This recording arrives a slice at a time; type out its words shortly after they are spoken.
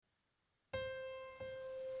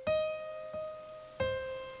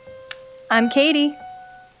I'm Katie,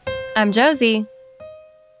 I'm Josie.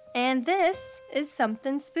 and this is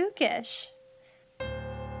Something Spookish.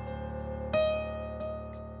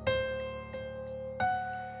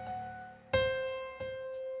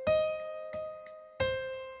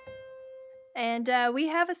 And we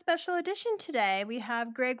have a special edition today. We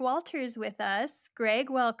have Greg Walters with us. Greg,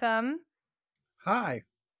 welcome. Hi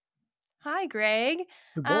Hi, Greg.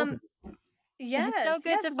 to both Um, of you. It's so yes, good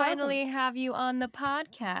yes, to welcome. finally have you on the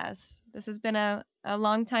podcast. This has been a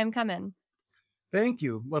long time coming. Thank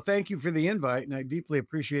you. Well, thank you for the invite, and I deeply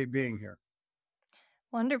appreciate being here.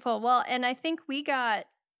 Wonderful. Well, and I think we got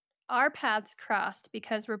our paths crossed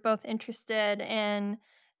because we're both interested in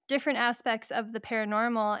different aspects of the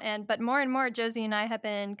paranormal, but more and more Josie and I have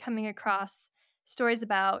been coming across stories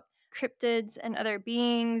about cryptids and other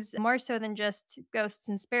beings, more so than just ghosts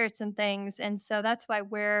and spirits and things. And so that's why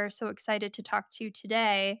we're so excited to talk to you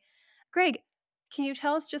today. Greg, can you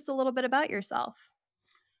tell us just a little bit about yourself?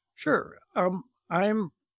 Sure.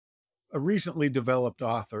 I'm a recently developed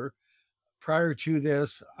author. Prior to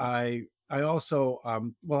this, I also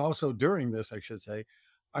also during this, I should say,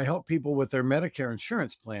 I help people with their Medicare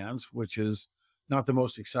insurance plans, which is not the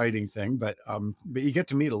most exciting thing, but you get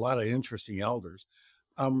to meet a lot of interesting elders.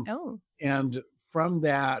 Um, Oh, and from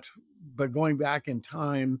that, but going back in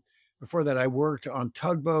time, before that, I worked on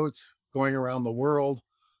tugboats going around the world,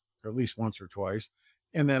 or at least once or twice,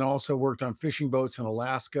 and then also worked on fishing boats in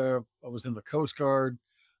Alaska. I was in the Coast Guard.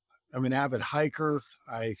 I'm an avid hiker.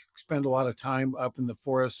 I spend a lot of time up in the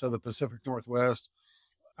forests of the Pacific Northwest.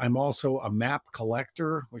 I'm also a map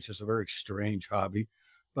collector, which is a very strange hobby,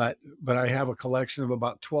 but I have a collection of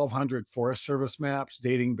about 1,200 Forest Service maps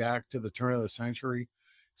dating back to the turn of the century.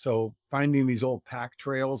 So finding these old pack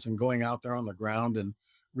trails and going out there on the ground and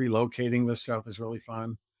relocating this stuff is really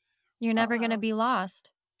fun. you're Uh, never going to Wow. be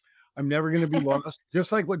lost. I'm never going to be lost.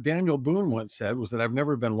 Just like what Daniel Boone once said was that I've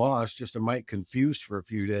never been lost, just a mite confused for a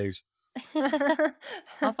few days.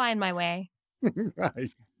 I'll find my way.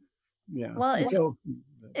 Right. Yeah. Well, So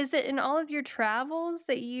is it in all of your travels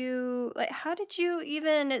that you like how did you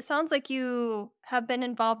even it sounds like you have been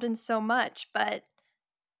involved in so much, but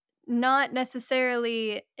not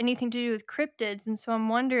necessarily anything to do with cryptids, and so I'm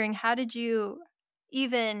wondering how did you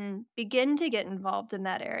even begin to get involved in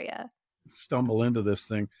that area? stumble into this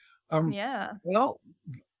thing. Um, Yeah. well,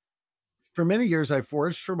 for many years, I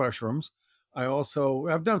foraged for mushrooms.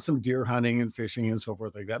 I've done some deer hunting and fishing and so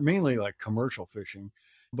forth like that, mainly like commercial fishing.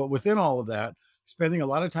 But within all of that, spending a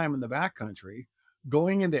lot of time in the backcountry,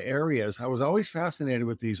 going into areas, I was always fascinated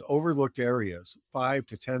with these overlooked areas, 5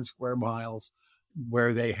 to 10 square miles,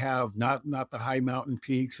 where they have not the high mountain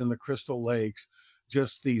peaks and the crystal lakes,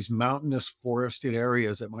 just these mountainous forested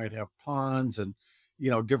areas that might have ponds and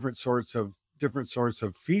different sorts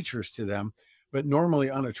of features to them, but normally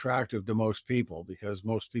unattractive to most people because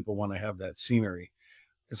most people want to have that scenery.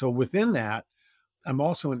 And so within that, I'm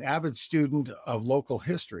also an avid student of local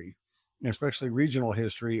history, especially regional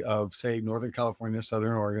history of, say, Northern California,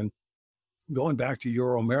 Southern Oregon, going back to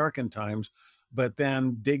Euro American times, but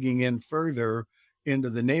then digging in further into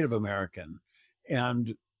the Native American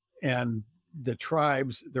and and the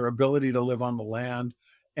tribes, their ability to live on the land.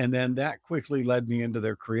 And then that quickly led me into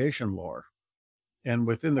their creation lore. And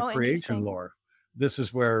within the Oh, creation interesting. lore, this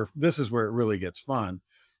is where it really gets fun.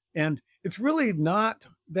 And it's really not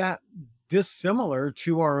that dissimilar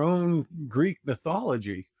to our own Greek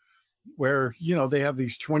mythology, where they have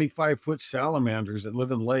these 25-foot salamanders that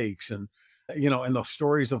live in lakes, and the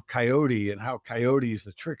stories of Coyote and how Coyote is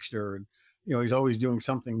the trickster, and he's always doing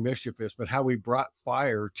something mischievous, but how he brought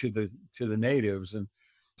fire to the natives. And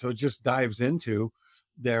so it just dives into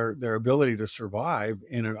their ability to survive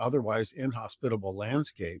in an otherwise inhospitable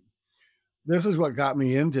landscape. This is what got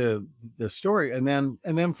me into the story. And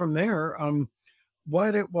then from there,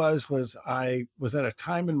 what it was I was at a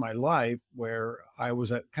time in my life where I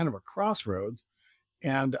was at kind of a crossroads,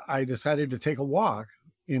 and I decided to take a walk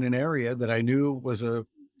in an area that I knew was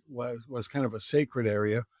kind of a sacred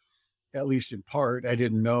area, at least in part. I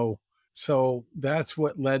didn't know. So that's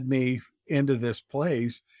what led me into this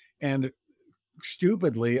place. And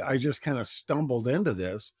stupidly, I just kind of stumbled into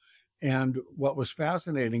this. And what was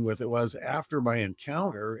fascinating with it was after my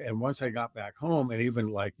encounter, and once I got back home, and even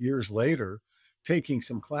like years later, taking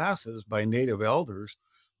some classes by native elders,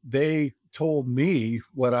 they told me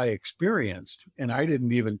what I experienced, and I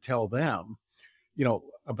didn't even tell them,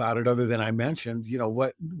 about it, other than I mentioned,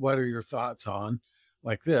 what are your thoughts on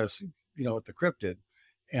like this, with the cryptid,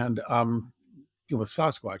 and with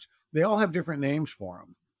Sasquatch. They all have different names for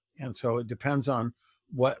them, and so it depends on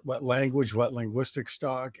what language, what linguistic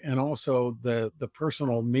stock, and also the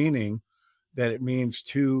personal meaning that it means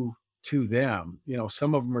to to them.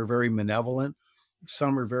 Some of them are very malevolent,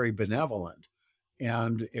 some are very benevolent,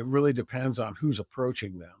 and it really depends on who's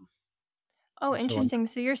approaching them. Oh, So, interesting.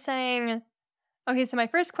 So you're saying, okay, so my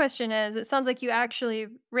first question is, it sounds like you actually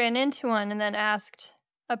ran into one and then asked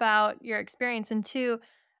about your experience. And two,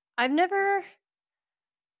 I've never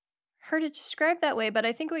heard it described that way, but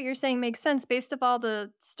I think what you're saying makes sense based off all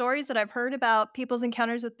the stories that I've heard about people's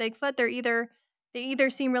encounters with Bigfoot. They either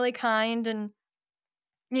seem really kind and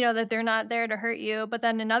that they're not there to hurt you, but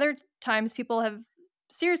then in other times people have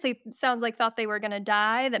seriously sounds like thought they were going to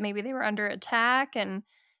die, that maybe they were under attack, and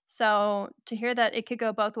so to hear that it could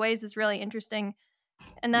go both ways is really interesting,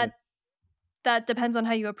 and yeah. that depends on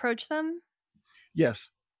how you approach them. Yes,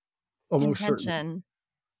 almost certainly. Intention.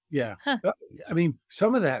 Yeah. Huh. Uh, I mean,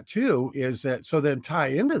 some of that too is that, so then tie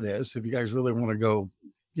into this, if you guys really want to go,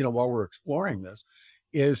 while we're exploring this,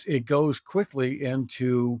 is it goes quickly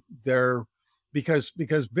into their, because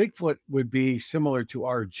Bigfoot would be similar to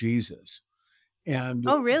our Jesus. And,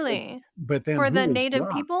 Oh, really? but then For the who is native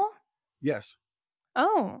God? people? Yes.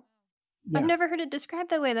 Oh, I've Yeah. never heard it described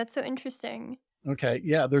that way. That's so interesting. Okay.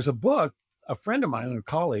 Yeah. There's a book, a friend of mine, a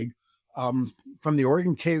colleague, um, from the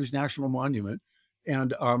Oregon Caves National Monument.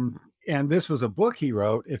 And this was a book he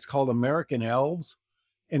wrote. It's called American Elves.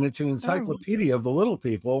 And it's an Oh, encyclopedia of the little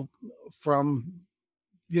people from,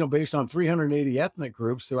 based on 380 ethnic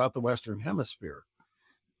groups throughout the Western Hemisphere.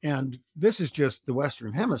 And this is just the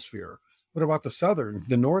Western Hemisphere. What about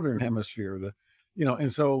the Northern Hemisphere,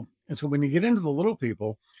 and so when you get into the little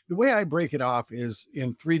people, the way I break it off is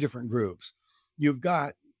in three different groups. You've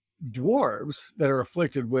got dwarves that are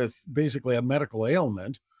afflicted with basically a medical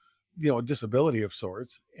ailment, a disability of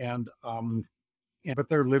sorts, but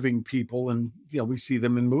they're living people, and we see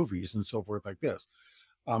them in movies and so forth like this.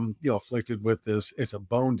 Afflicted with this, it's a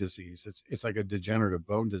bone disease. It's like a degenerative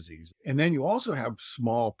bone disease. And then you also have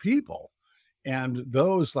small people, and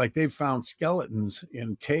those, like, they've found skeletons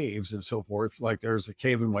in caves and so forth. Like there's a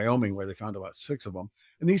cave in Wyoming where they found about 6 of them,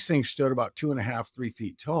 and these things stood about 2.5, 3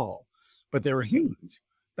 feet tall, but they were humans.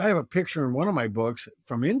 I have a picture in one of my books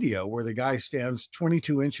from India where the guy stands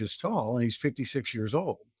 22 inches tall and he's 56 years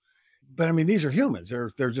old. But I mean, these are humans.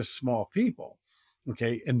 They're just small people.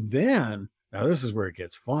 Okay. And then, now this is where it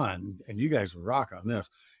gets fun, and you guys will rock on this,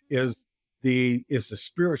 is the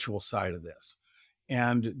spiritual side of this.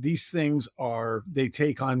 And these things they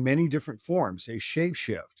take on many different forms. They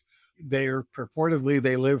shapeshift. They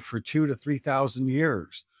live for 2 to 3,000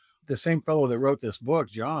 years. The same fellow that wrote this book,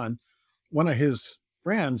 John, one of his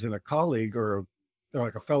friends and a colleague, or they're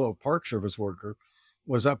like a fellow Park Service worker,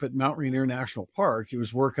 was up at Mount Rainier National Park. He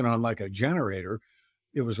was working on like a generator.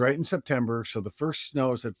 It was right in September, so the first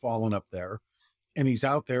snows had fallen up there. And he's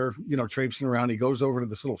out there, traipsing around. He goes over to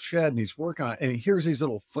this little shed and he's working on it, and he hears these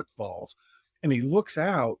little footfalls. And he looks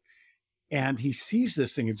out and he sees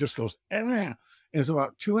this thing. It just goes, and it's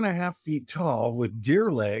about 2.5 feet tall with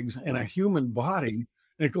deer legs and a human body.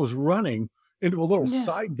 And it goes running into a little yeah.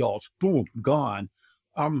 side gulch, boom, gone.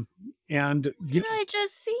 Um, and What did I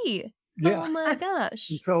just see? yeah. Oh my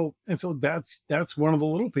gosh. And so that's one of the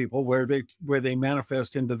little people where they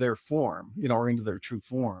manifest into their form, or into their true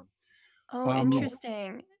form. Oh, Um,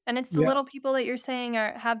 interesting. And it's the yeah, little people that you're saying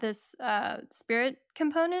have this spirit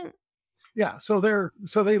component. yeah. So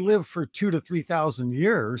they live for 2 to 3,000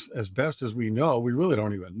 years, as best as we know. We really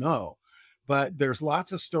don't even know, but there's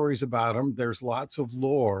lots of stories about them. There's lots of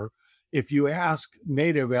lore. If you ask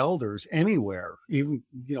native elders anywhere, even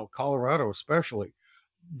Colorado especially,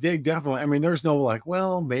 they definitely, I mean, there's no like,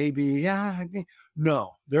 well, maybe, yeah.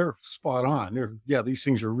 No, they're spot on. These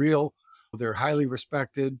things are real. They're highly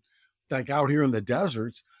respected. Like out here in the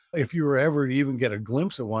deserts, if you were ever to even get a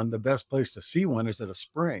glimpse of one, the best place to see one is at a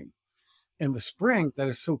spring. And the spring, that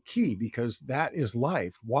is so key, because that is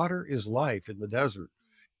life. Water is life in the desert.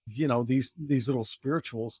 These little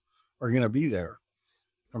spirituals are going to be there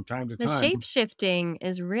from time to The time. shape shifting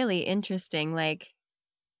is really interesting. Like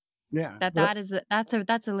Yeah. that is that's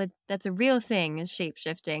a real thing, is shape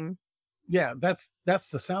shifting. Yeah, that's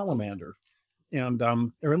the salamander. And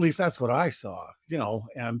or at least that's what I saw,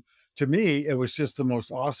 and to me it was just the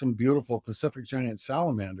most awesome, beautiful Pacific giant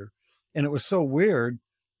salamander. And it was so weird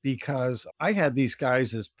because I had these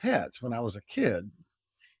guys as pets when I was a kid,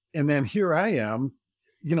 and then here I am,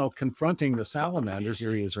 confronting the salamanders.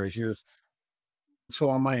 Here he is, right here. So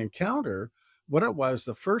on my encounter, what it was,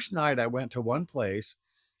 the first night I went to one place,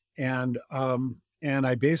 and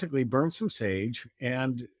I basically burned some sage,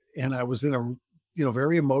 and I was in a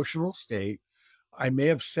very emotional state. I may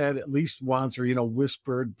have said at least once, or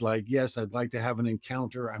whispered like, yes, I'd like to have an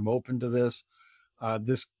encounter. I'm open to this.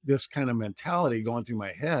 This kind of mentality going through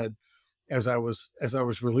my head. as I was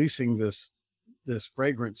releasing this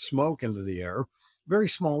fragrant smoke into the air, very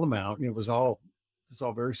small amount. It's all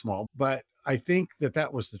very small, but I think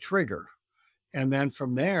that was the trigger. And then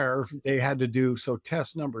from there, they had to do so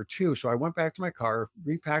test number two. So I went back to my car,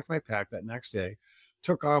 repacked my pack that next day,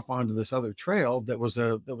 took off onto this other trail that was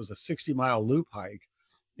a 60-mile loop hike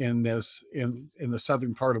in the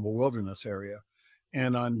southern part of a wilderness area.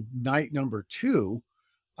 And on night number two,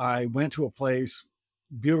 I went to a place,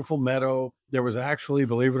 beautiful meadow. There was actually,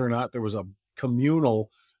 believe it or not, there was a communal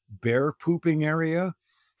bear pooping area.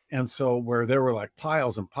 And so where there were like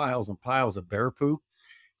piles and piles and piles of bear poop,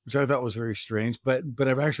 which I thought was very strange. But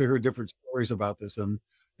I've actually heard different stories about this in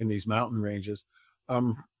these mountain ranges.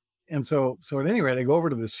 Um, and so at any rate, I go over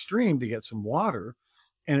to this stream to get some water,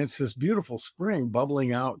 and it's this beautiful spring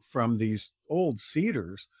bubbling out from these old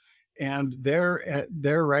cedars. And there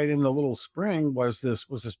right in the little spring was this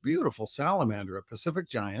beautiful salamander, a Pacific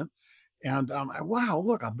giant. And wow,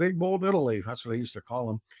 look, a big bold Italy. That's what I used to call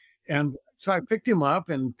him. And so I picked him up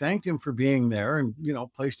and thanked him for being there, and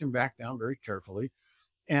placed him back down very carefully.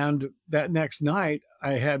 And that next night,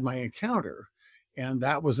 I had my encounter, and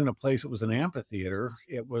that was in a place. It was an amphitheater.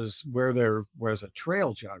 It was where there was a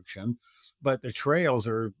trail junction, but the trails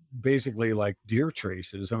are basically like deer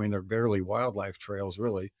traces. I mean, they're barely wildlife trails,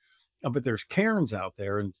 really. But there's cairns out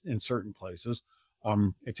there in certain places.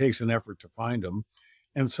 It takes an effort to find them.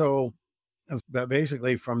 And so, but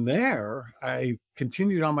basically from there, I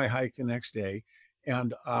continued on my hike the next day,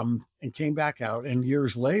 and came back out. And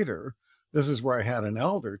years later, this is where I had an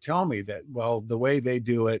elder tell me that, well, the way they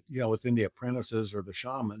do it, within the apprentices or the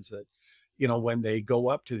shamans, that, when they go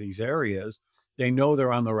up to these areas, they know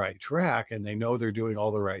they're on the right track, and they know they're doing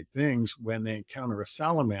all the right things when they encounter a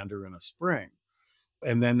salamander in a spring.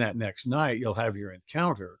 And then that next night, you'll have your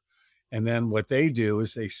encounter. And then what they do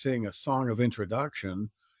is they sing a song of introduction,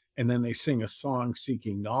 and then they sing a song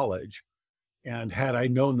seeking knowledge. And had I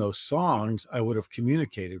known those songs, I would have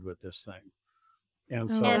communicated with this thing. And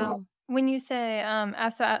Oh, so, wow. When you say,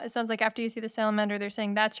 it sounds like after you see the salamander, they're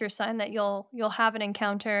saying that's your sign that you'll have an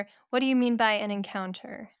encounter. What do you mean by an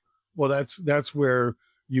encounter? well, that's where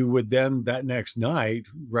you would then that next night,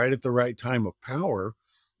 right at the right time of power.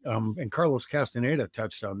 And Carlos Castaneda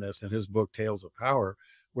touched on this in his book Tales of Power,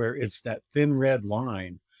 where it's that thin red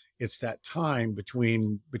line. It's that time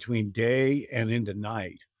between day and into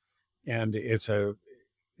night, and it's a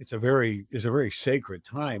very sacred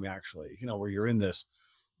time, actually. Where you're in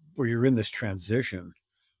this transition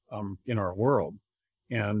in our world,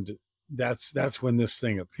 and that's when this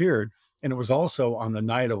thing appeared. And it was also on the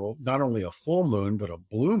night of not only a full moon but a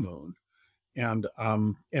blue moon, and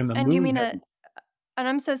the And you moon mean had. and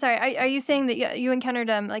I'm so sorry. Are you saying that you encountered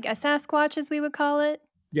like a Sasquatch, as we would call it?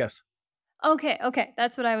 Yes. Okay, okay,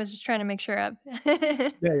 that's what I was just trying to make sure of. Yeah.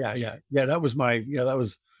 That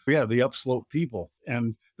was the upslope people.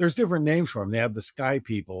 And there's different names for them. They have the sky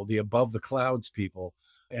people, the above the clouds people,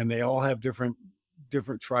 and they all have different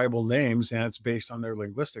tribal names, and it's based on their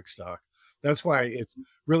linguistic stock. That's why it's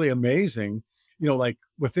really amazing. Like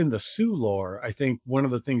within the Sioux lore, I think one of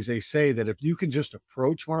the things they say, that if you can just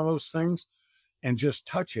approach one of those things and just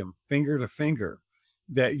touch him finger to finger,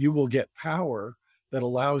 that you will get power that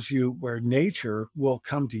allows you, where nature will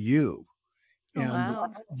come to you. Oh, And,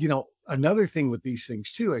 wow. another thing with these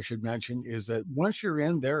things too, I should mention, is that once you're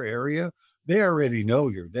in their area, they already know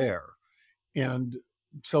you're there. And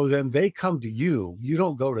so then they come to you, you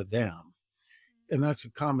don't go to them. And that's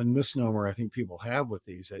a common misnomer I think people have with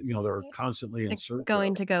these, that, they're constantly in Like search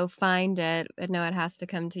going of. to go find it, but no, it has to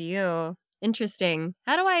come to you. Interesting.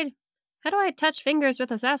 How do I touch fingers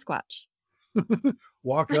with a Sasquatch?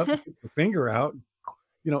 Walk up, get your finger out,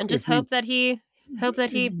 And just if you, hope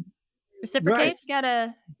that he right. reciprocates? You Yeah,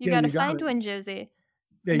 gotta you got find it. one, Josie.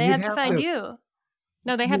 Yeah, And they you'd have to have find to, you.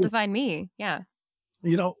 No, they have to you, find me. Yeah.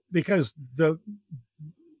 because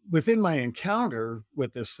within my encounter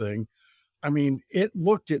with this thing, I mean, it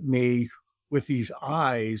looked at me with these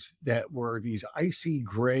eyes that were these icy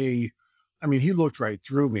gray. I mean, he looked right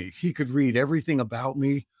through me. He could read everything about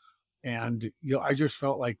me. And, I just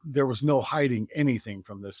felt like there was no hiding anything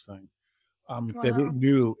from this thing. That it Wow.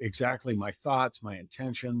 knew exactly my thoughts, my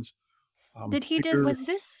intentions. Did he just Fear, Was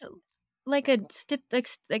this like a like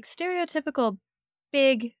stereotypical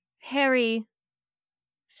big hairy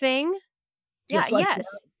thing? Yeah, just like yes.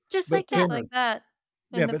 that, Just but like just that. thinner. like that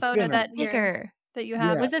Yeah, in the but photo thinner. Bigger. that you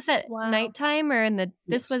have? Yeah. Was this at Wow. nighttime or this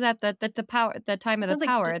Yes. was at the time It of the sounds like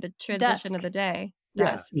power, the transition of dusk. the day?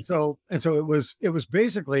 Yeah. Dusk. And so it was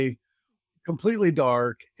basically completely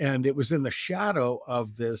dark, and it was in the shadow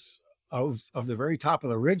of the very top of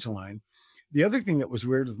the ridge line. The other thing that was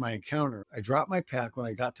weird with my encounter, I dropped my pack when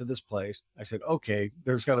I got to this place. I said, okay,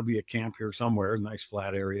 there's got to be a camp here somewhere, a nice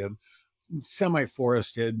flat area,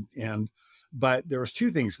 semi-forested. But there was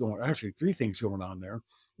two things going, actually three things going on there.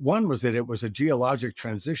 One was that it was a geologic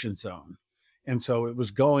transition zone. And so it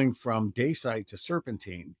was going from dacite to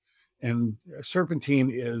serpentine. And serpentine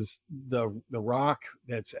is the rock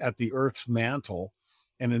that's at the Earth's mantle.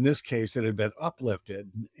 And in this case, it had been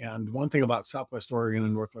uplifted. And one thing about Southwest Oregon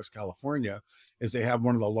and Northwest California is they have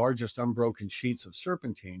one of the largest unbroken sheets of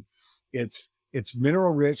serpentine. It's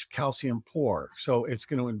mineral rich, calcium poor. So it's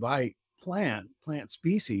going to invite plant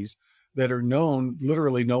species that are known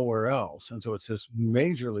literally nowhere else. And so it's this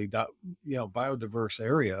majorly biodiverse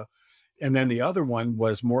area. And then the other one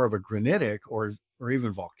was more of a granitic or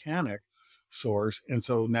even volcanic source. And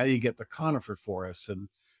so now you get the conifer forests and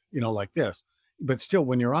like this. But still,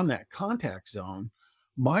 when you're on that contact zone,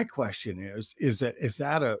 my question is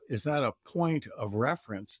that a point of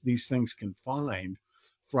reference these things can find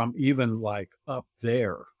from even like up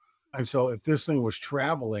there? And so if this thing was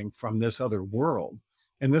traveling from this other world,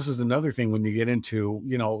 and this is another thing when you get into,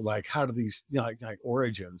 like how do these, like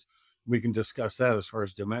origins, we can discuss that as far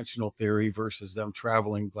as dimensional theory versus them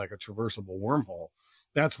traveling like a traversable wormhole.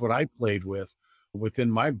 That's what I played with within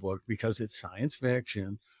my book because it's science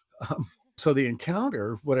fiction. So the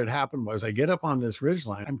encounter, what had happened was I get up on this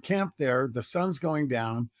ridgeline, I'm camped there, the sun's going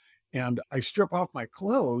down, and I strip off my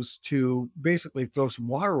clothes to basically throw some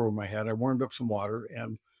water over my head. I warmed up some water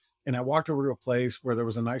and I walked over to a place where there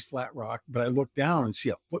was a nice flat rock, but I looked down and see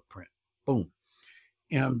a footprint. Boom.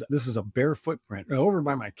 And this is a bare footprint. And over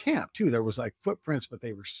by my camp too, there was like footprints, but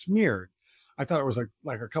they were smeared. I thought it was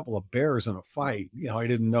like a couple of bears in a fight. I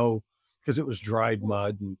didn't know because it was dried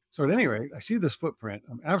mud. And so at any rate, I see this footprint.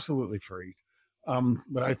 I'm absolutely freaked.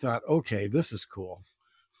 But I thought, okay, this is cool.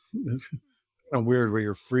 It's kind of weird where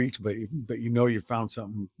you're freaked, but you found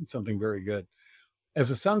something very good. As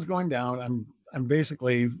the sun's going down, I'm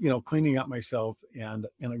basically, cleaning up myself and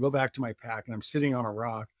I go back to my pack and I'm sitting on a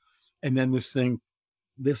rock. And then this thing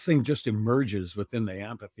just emerges within the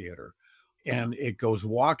amphitheater and it goes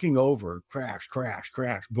walking over, crash, crash,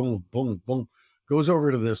 crash, boom, boom, boom, goes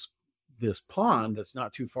over to this pond that's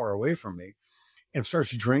not too far away from me and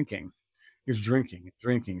starts drinking. He's drinking,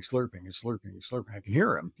 slurping, slurping. I can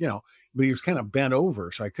hear him, but he was kind of bent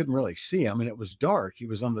over, so I couldn't really see him. And it was dark. He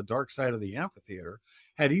was on the dark side of the amphitheater.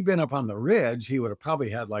 Had he been up on the ridge, he would have probably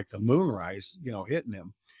had like the moonrise, hitting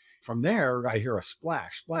him. From there, I hear a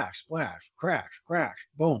splash, splash, splash, crash, crash,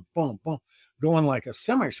 boom, boom, boom, going like a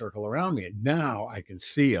semicircle around me. And now I can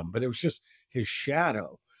see him, but it was just his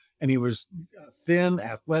shadow. And he was thin,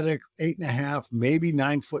 athletic, 8.5, maybe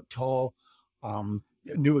 9 foot tall.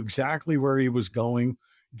 Knew exactly where he was going,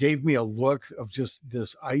 gave me a look of just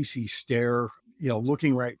this icy stare,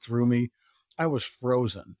 looking right through me. I was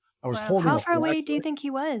frozen. I was Wow. holding How a far away do you flashlight. think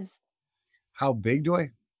he was? How big do I?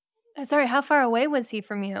 Sorry, how far away was he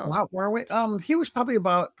from you? How far away? He was probably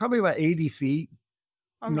about 80 feet,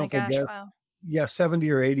 Oh my if I gosh, guess. wow. Yeah, 70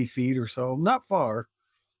 or 80 feet or so, not far.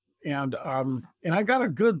 And I got a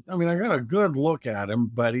good look at him,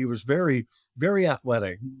 but he was very, very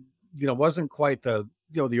athletic. Wasn't quite the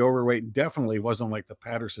overweight, definitely wasn't like the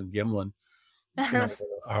Patterson Gimlin,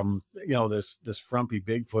 this frumpy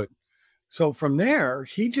Bigfoot. So from there,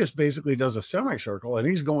 he just basically does a semicircle and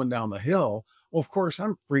he's going down the hill. Well, of course,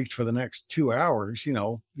 I'm freaked for the next 2 hours,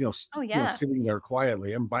 Oh yeah. sitting there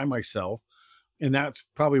quietly. I'm by myself. And that's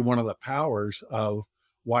probably one of the powers of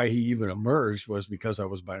why he even emerged was because I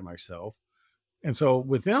was by myself. And so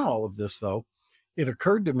within all of this, though, it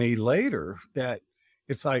occurred to me later that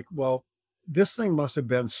it's like, well, this thing must have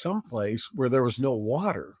been someplace where there was no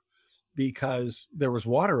water because there was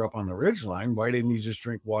water up on the ridge line. Why didn't he just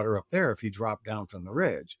drink water up there if he dropped down from the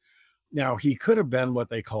ridge? Now, he could have been what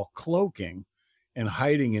they call cloaking and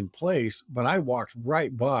hiding in place, but I walked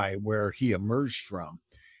right by where he emerged from.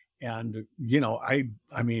 And, I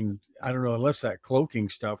mean, I don't know, unless that cloaking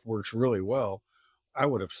stuff works really well, I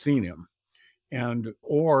would have seen him. And,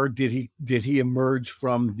 or did he emerge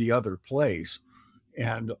from the other place?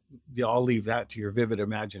 And I'll leave that to your vivid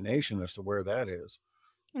imagination as to where that is.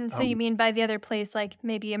 And so you Um, mean by the other place, like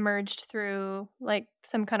maybe emerged through like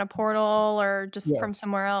some kind of portal or just from yes.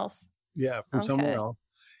 somewhere else? Yeah. From somewhere Okay. else.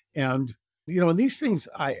 And, and these things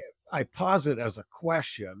I posit as a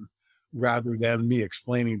question rather than me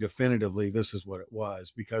explaining definitively this is what it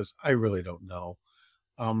was, because I really don't know.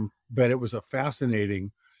 But it was a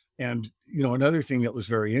fascinating, and another thing that was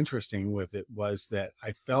very interesting with it was that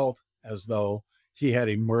I felt as though he had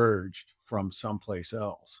emerged from someplace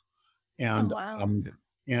else. Oh And wow.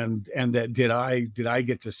 and that did I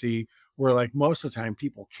get to see where, like, most of the time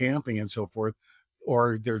people camping and so forth,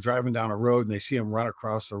 or they're driving down a road and they see him run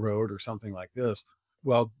across the road or something like this.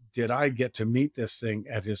 Well, did I get to meet this thing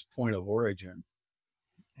at his point of origin?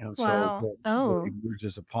 And so Wow. that Oh,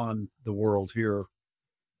 emerges upon the world here.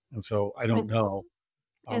 And so I don't It know.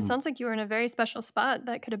 it Um, sounds like you were in a very special spot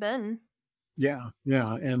that could have been. yeah,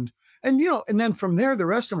 yeah. And and then from there, the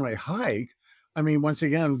rest of my hike, I mean, once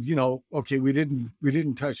again, okay, we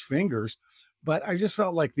didn't touch fingers, but I just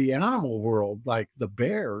felt like the animal world, like the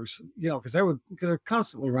bears, because they're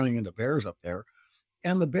constantly running into bears up there.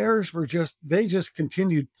 And the bears they just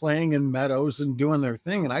continued playing in meadows and doing their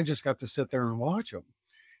thing. And I just got to sit there and watch them.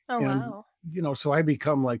 Oh, And, wow. so I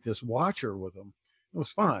become like this watcher with them. It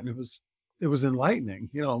was fun. It was enlightening.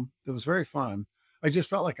 It was very fun. I just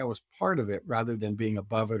felt like I was part of it rather than being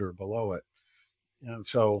above it or below it. And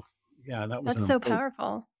so, yeah, that was That's an so important,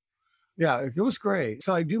 powerful. yeah, it was great.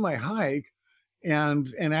 So I do my hike,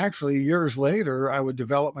 and actually years later, I would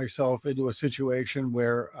develop myself into a situation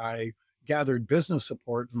where I gathered business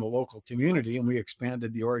support from the local community, and we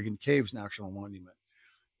expanded the Oregon Caves National Monument.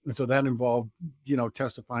 And so that involved,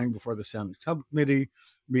 testifying before the Senate subcommittee,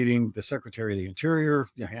 meeting the Secretary of the Interior,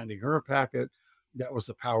 handing her a packet. That was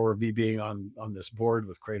the power of me being on this board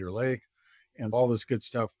with Crater Lake and all this good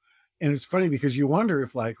stuff. And it's funny because you wonder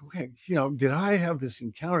if, like, okay, did I have this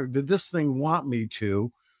encounter? Did this thing want me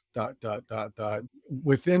to dot dot dot dot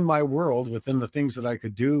within my world, within the things that I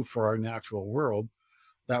could do for our natural world?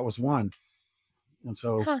 That was one. And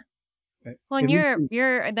so, huh. Well, and at least,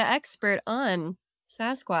 you're the expert on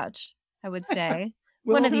Sasquatch, I would say.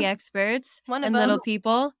 One of well, the experts One of and little them.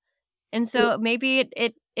 people. And so maybe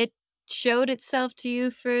it showed itself to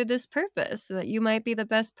you for this purpose, so that you might be the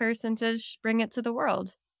best person to bring it to the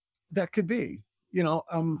world. that could be.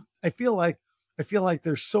 I feel like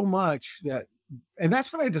there's so much that, and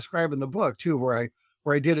that's what I describe in the book too, where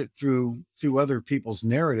I did it through other people's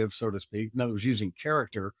narrative, so to speak. In other words, using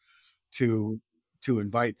character to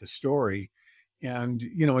invite the story, and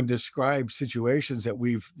describe situations that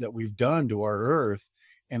we've done to our earth,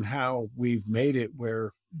 and how we've made it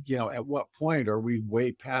where, at what point are we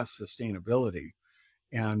way past sustainability,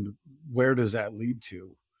 and where does that lead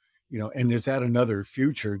to, and is that another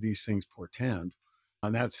future these things portend?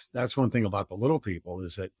 And that's one thing about the little people,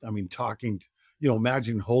 is that, I mean,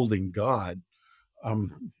 imagine holding God.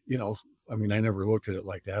 um you know I mean, I never looked at it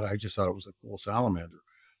like that. I just thought it was a cool salamander,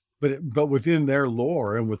 but within their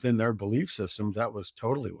lore and within their belief system, that was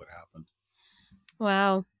totally what happened.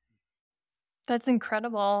 Wow. That's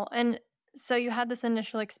incredible. And so you had this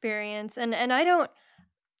initial experience and I don't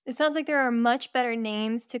it sounds like there are much better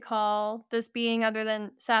names to call this being other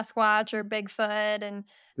than Sasquatch or Bigfoot and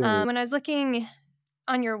There- when I was looking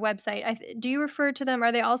on your website, do you refer to them,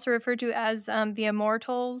 are they also referred to as the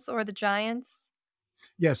immortals or the giants?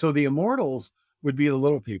 yeah, so the immortals would be the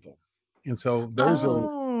little people, and so those are,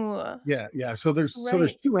 Oh, yeah, yeah. So there's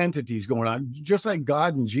right. two entities going on, just like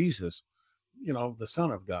God and Jesus, the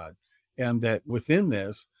Son of God. And that within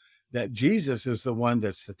this, that Jesus is the one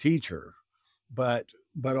that's the teacher, but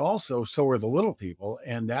also so are the little people.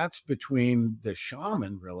 And that's between the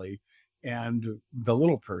shaman, really, and the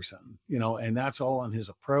little person, and that's all on his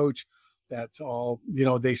approach. That's all,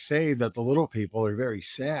 they say that the little people are very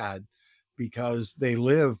sad because they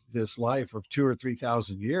live this life of 2 or 3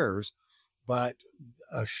 thousand years, but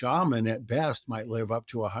a shaman at best might live up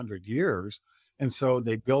to 100 years. And so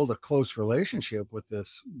they build a close relationship with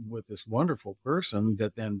this wonderful person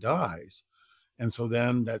that then dies. And so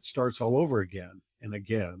then that starts all over again and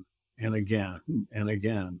again and again and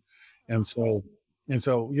again. And so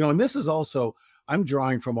and this is also, I'm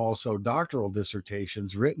drawing from also doctoral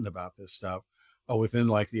dissertations written about this stuff, within,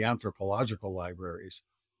 like, the anthropological libraries.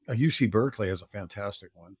 UC Berkeley has a fantastic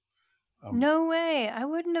one. um, No way. I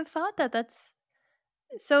wouldn't have thought that. That's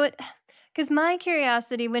so it because my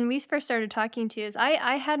curiosity when we first started talking to you is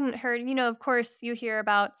I hadn't heard, of course you hear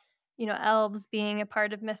about, elves being a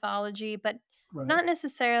part of mythology, but right. not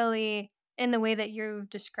necessarily in the way that you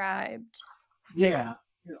described. Yeah.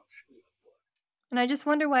 And I just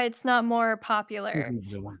wonder why it's not more Here's popular.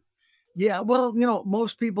 another one. Yeah, well,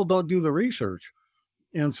 most people don't do the research.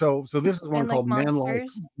 And so this is one And like called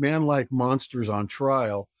monsters. Man Like Monsters on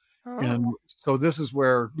Trial. Oh. And so this is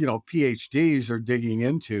where, PhDs are digging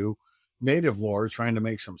into native lore, trying to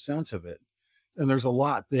make some sense of it. And there's a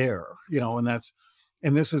lot there, and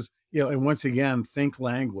this is, and once again, think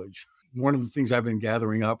language. One of the things I've been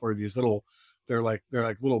gathering up are these little, they're like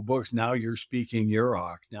little books. Now you're speaking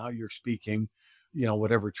Yurok. Now you're speaking,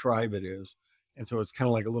 whatever tribe it is. And so it's kind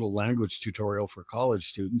of like a little language tutorial for college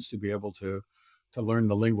students to be able to learn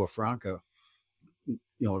the lingua franca.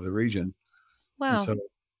 of the region. And Wow. so,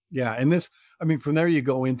 yeah, and this, I mean, from there you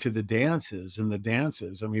go into the dances and the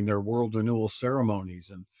dances. I mean, there are world renewal ceremonies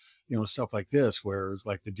and, stuff like this, where it's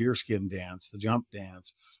like the deerskin dance, the jump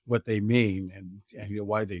dance, what they mean and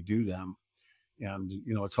why they do them. And,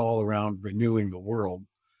 it's all around renewing the world.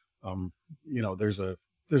 Um, there's a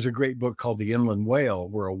great book called The Inland Whale,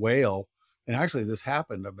 where a whale, and actually this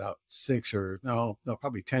happened about six or no,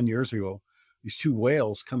 probably 10 years ago. These two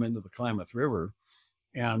whales come into the Klamath River,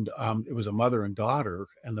 and it was a mother and daughter,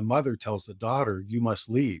 and the mother tells the daughter, "You must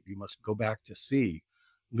leave. You must go back to sea.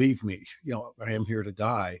 Leave me. I am here to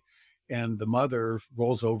die." And the mother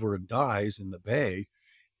rolls over and dies in the bay,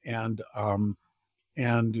 and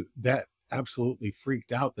that absolutely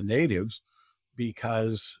freaked out the natives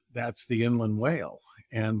because that's the inland whale.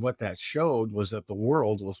 And what that showed was that the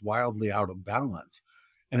world was wildly out of balance.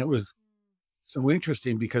 And it was so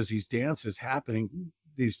interesting because these dances happen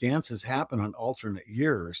on alternate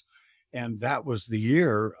years. And that was the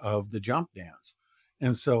year of the jump dance.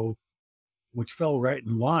 And so, which fell right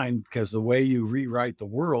in line because the way you rewrite the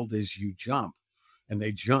world is you jump, and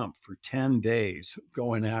they jump for 10 days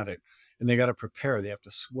going at it. And they got to prepare, they have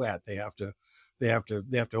to sweat, they have to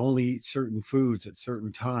only eat certain foods at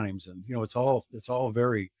certain times. And, it's all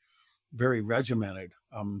very, very regimented.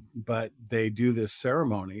 But they do this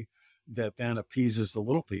ceremony that then appeases the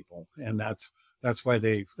little people, and that's why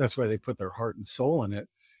they put their heart and soul in it.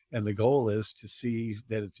 And the goal is to see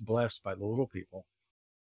that it's blessed by the little people.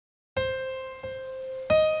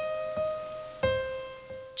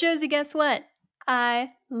 Josie, guess what?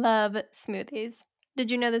 I love smoothies. Did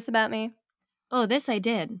you know this about me? Oh, this I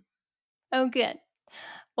did. Oh, good.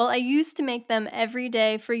 Well, I used to make them every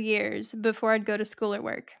day for years before I'd go to school or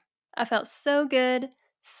work. I felt so good,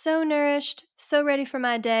 so nourished, so ready for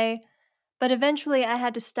my day, but eventually I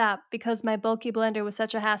had to stop because my bulky blender was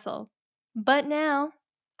such a hassle. But now,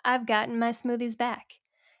 I've gotten my smoothies back,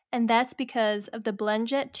 and that's because of the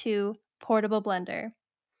BlendJet 2 portable blender.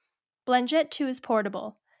 BlendJet 2 is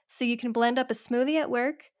portable, so you can blend up a smoothie at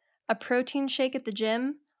work, a protein shake at the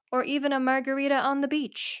gym, or even a margarita on the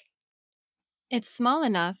beach. It's small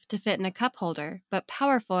enough to fit in a cup holder, but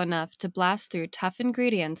powerful enough to blast through tough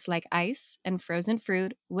ingredients like ice and frozen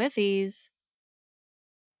fruit with ease.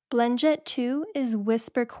 BlendJet 2 is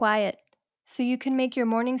whisper quiet, so you can make your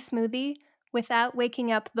morning smoothie without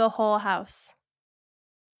waking up the whole house.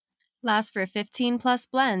 Lasts for 15 plus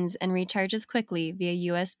blends and recharges quickly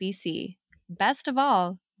via USB C. Best of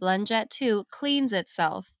all, BlendJet 2 cleans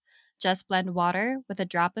itself. Just blend water with a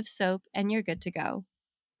drop of soap and you're good to go.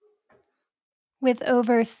 With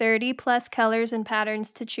over 30 plus colors and patterns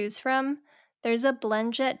to choose from, there's a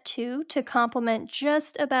BlendJet 2 to complement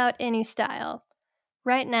just about any style.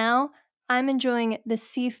 Right now, I'm enjoying the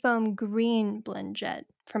Seafoam Green BlendJet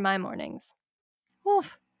for my mornings. Whew.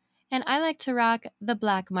 And I like to rock the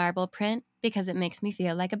black marble print because it makes me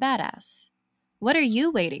feel like a badass. What are you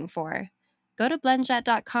waiting for? Go to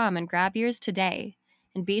blendjet.com and grab yours today.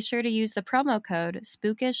 And be sure to use the promo code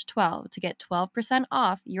SPOOKISH12 to get 12%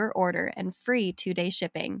 off your order and free 2-day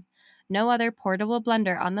shipping. No other portable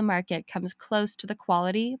blender on the market comes close to the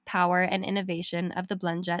quality, power, and innovation of the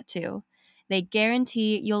BlendJet 2. They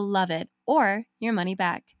guarantee you'll love it or your money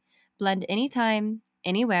back. Blend anytime,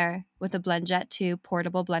 anywhere with a BlendJet 2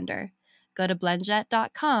 portable blender. Go to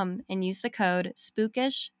blendjet.com and use the code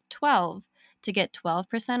SPOOKISH12 to get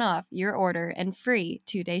 12% off your order and free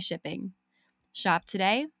 2-day shipping. Shop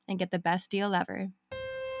today and get the best deal ever.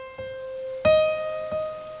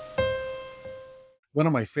 One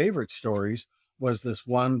of my favorite stories was this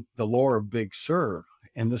one, The Lore of Big Sur.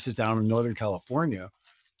 And this is down in Northern California.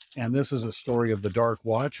 And this is a story of the Dark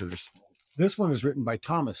Watchers. This one is written by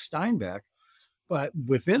Thomas Steinbeck. But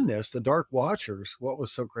within this, the Dark Watchers, what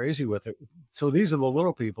was so crazy with it? So these are the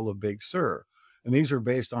little people of Big Sur. And these are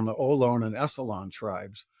based on the Ohlone and Esalen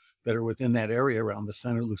tribes that are within that area around the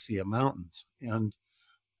Santa Lucia Mountains. And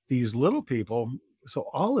these little people, so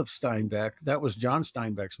Olive Steinbeck, that was John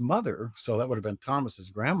Steinbeck's mother. So that would have been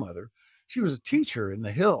Thomas's grandmother. She was a teacher in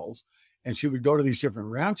the hills, and she would go to these different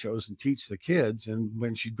ranchos and teach the kids. And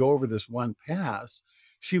when she'd go over this one pass,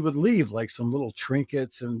 she would leave like some little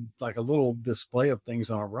trinkets and like a little display of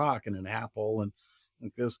things on a rock and an apple and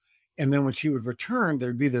like this. And then when she would return,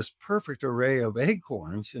 there'd be this perfect array of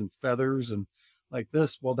acorns and feathers and like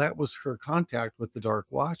this. Well, that was her contact with the Dark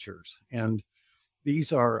Watchers. And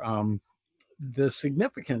these are the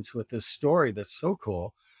significance with this story that's so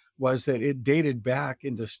cool was that it dated back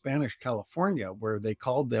into Spanish California, where they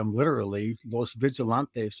called them literally Los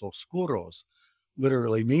Vigilantes Oscuros,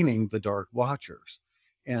 literally meaning the Dark Watchers.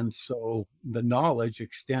 And so the knowledge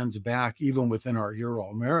extends back even within our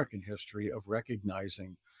Euro-American history of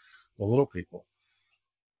recognizing the little people.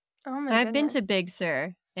 Oh my I've been goodness. to Big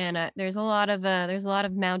Sur, and there's a lot of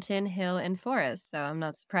mountain, hill, and forest. So I'm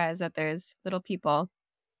not surprised that there's little people.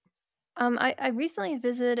 I recently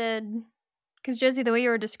visited because Josie, the way you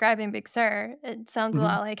were describing Big Sur, it sounds a Mhm,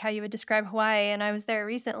 lot like how you would describe Hawaii. And I was there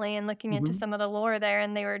recently and looking into mhm. some of the lore there,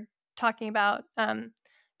 and they were talking about the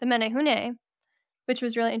Menehune, which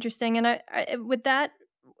was really interesting. And would that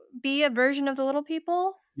be a version of the Little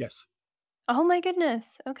People? Yes. Oh my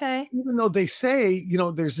goodness. Okay. Even though they say,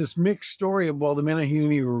 there's this mixed story of, well, the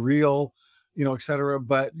Menehune were real, et cetera,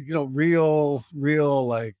 but, real,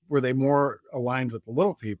 like, were they more aligned with the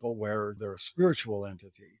little people where they're a spiritual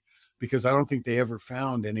entity? Because I don't think they ever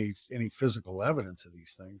found any physical evidence of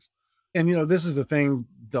these things. And, this is the thing,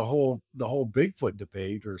 the whole Bigfoot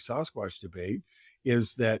debate or Sasquatch debate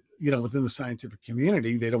is that, within the scientific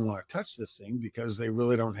community, they don't want to touch this thing because they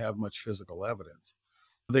really don't have much physical evidence.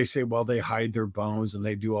 They say, well, they hide their bones and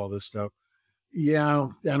they do all this stuff. Yeah,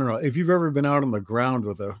 I don't know. If you've ever been out on the ground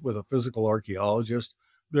with a physical archaeologist,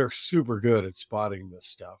 they're super good at spotting this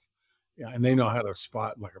stuff. Yeah, and they know how to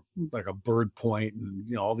spot like a bird point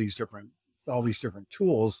and all these different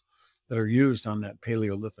tools that are used on that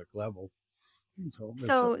Paleolithic level.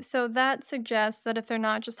 So it's So that suggests that if they're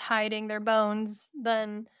not just hiding their bones,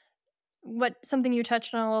 then what something you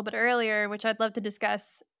touched on a little bit earlier, which I'd love to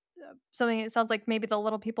discuss, something it sounds like maybe the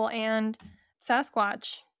little people and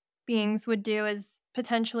Sasquatch beings would do is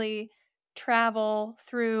potentially travel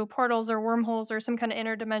through portals or wormholes or some kind of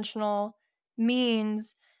interdimensional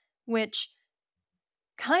means, which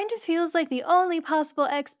kind of feels like the only possible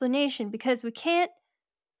explanation because we can't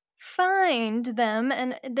find them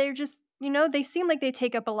and they're just, they seem like they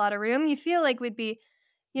take up a lot of room. You feel like we'd be,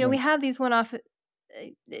 we right. have these one off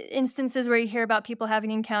instances where you hear about people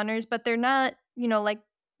having encounters, but they're not,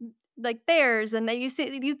 like bears, and that you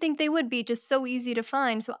think they would be just so easy to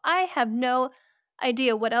find. So I have no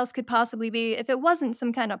idea what else could possibly be if it wasn't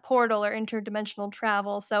some kind of portal or interdimensional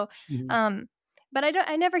travel. So, Mhm. um, but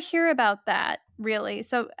I never hear about that really.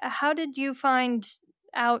 So how did you find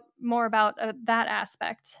out more about that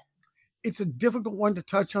aspect? It's a difficult one to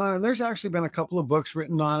touch on, and there's actually been a couple of books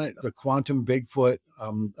written on it. The Quantum Bigfoot,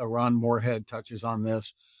 Ron Moorhead touches on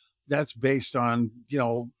this. That's based on,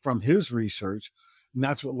 from his research, and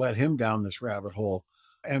that's what led him down this rabbit hole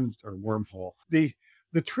and or wormhole. The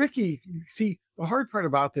tricky see the hard part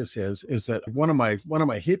about this is that one of my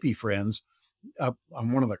hippie friends up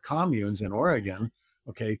on one of the communes in Oregon,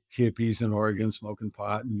 okay, hippies in Oregon smoking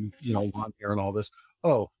pot and lawn care and all this.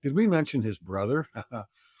 Oh, did we mention his brother?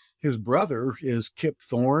 His brother is Kip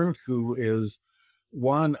Thorne, who is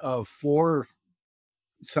one of four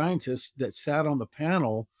scientists that sat on the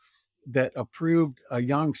panel that approved a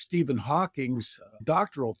young Stephen Hawking's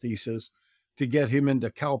doctoral thesis to get him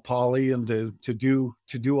into Cal Poly and to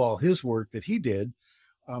do all his work that he did.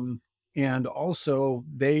 Um, and also,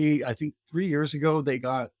 I think 3 years ago,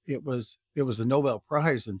 it was a Nobel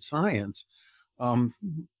Prize in Science um,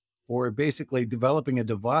 for basically developing a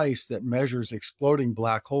device that measures exploding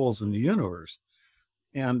black holes in the universe.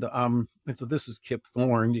 And so this is Kip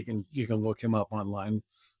Thorne. You can look him up online.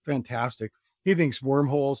 Fantastic. He thinks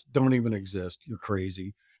wormholes don't even exist. You're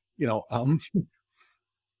crazy. You know, um,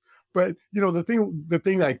 but the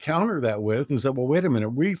thing I counter that with is that, well, wait a minute,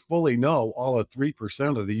 we fully know all of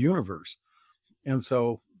 3% of the universe. And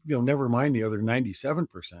so, never mind the other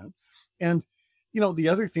 97%. And the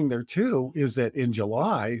other thing there too is that in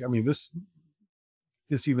July, I mean, this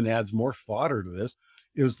even adds more fodder to this,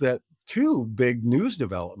 is that two big news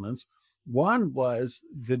developments. One was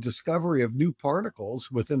the discovery of new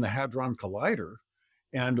particles within the Hadron Collider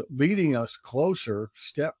and leading us closer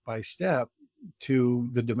step by step to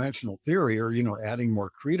the dimensional theory, or, adding more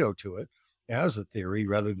credo to it as a theory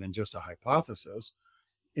rather than just a hypothesis.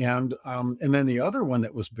 And then the other one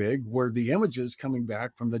that was big were the images coming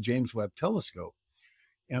back from the James Webb Telescope.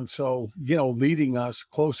 And so, leading us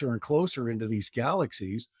closer and closer into these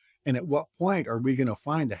galaxies. And at what point are we going to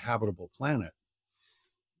find a habitable planet?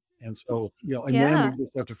 And so, and then we Yeah.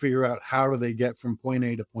 just have to figure out how do they get from point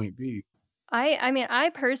A to point B. I mean, I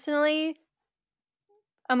personally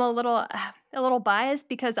am a little biased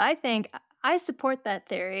because I think I support that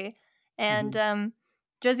theory. And Mhm.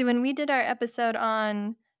 Josie, when we did our episode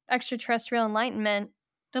on extraterrestrial enlightenment,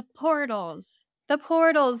 The portals. the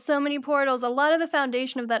portals, so many portals, a lot of the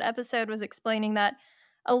foundation of that episode was explaining that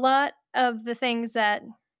a lot of the things that,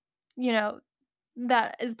 you know,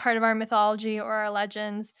 that is part of our mythology or our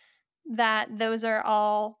legends, that those are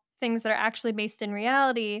all things that are actually based in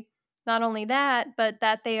reality. not only that, but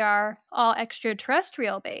that they are all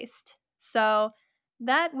extraterrestrial based. So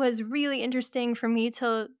that was really interesting for me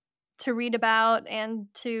to read about and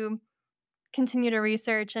to continue to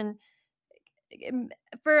research and um,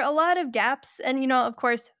 for a lot of gaps and of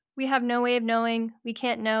course we have no way of knowing, we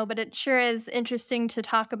can't know, but it sure is interesting to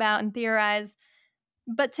talk about and theorize.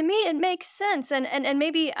 But to me it makes sense, and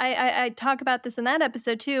maybe I talk about this in that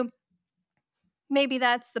episode too. Maybe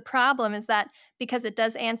that's the problem, is that because it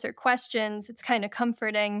does answer questions, it's kind of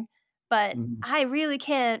comforting, but Mhm. I really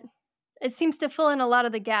can't. It seems to fill in a lot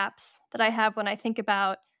of the gaps that I have when I think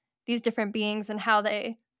about these different beings and how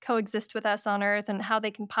they coexist with us on Earth and how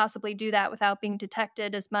they can possibly do that without being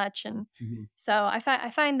detected as much. And Mhm. so I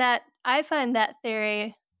find that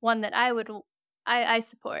theory one that I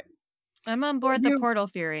support. I'm on Well, board the portal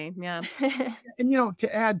theory. Yeah. and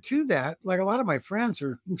to add to that, like a lot of my friends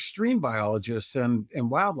are extreme biologists and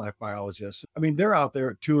wildlife biologists. I mean, they're out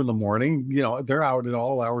there at 2 in the morning. They're out at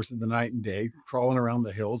all hours of the night and day, crawling around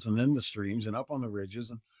the hills and in the streams and up on the ridges.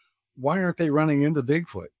 And why aren't they running into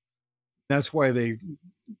Bigfoot? That's why they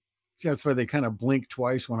kind of blink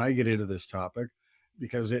twice when I get into this topic,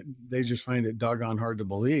 because they just find it doggone hard to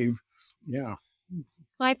believe. Yeah.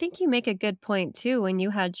 Well, I think you make a good point too when you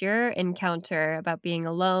had your encounter about being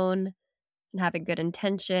alone and having good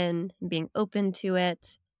intention and being open to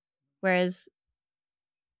it. Whereas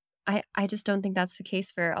I just don't think that's the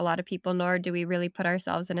case for a lot of people, nor do we really put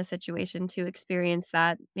ourselves in a situation to experience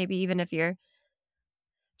that. Maybe even if you're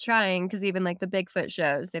trying, because even like the Bigfoot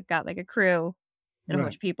shows, they've got like a crew and a whole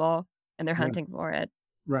bunch Right. of people and they're Right. hunting for it.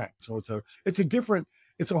 Right. So it's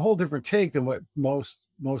a whole different take than what most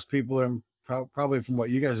people, and probably from what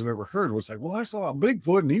you guys have ever heard, was like, well, I saw a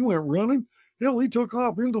Bigfoot and he went running. He took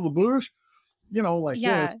off into the bush. Like,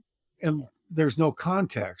 yeah, Yeah. and there's no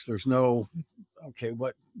context. There's no, okay,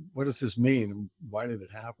 what does this mean? And why did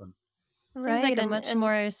it happen? Seems like Right, a and much and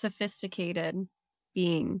more sophisticated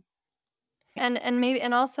being. and maybe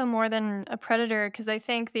and also more than a predator, because I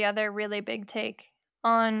think the other really big take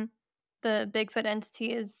on the Bigfoot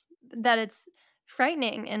entity is that it's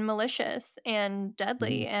frightening and malicious and Mhm.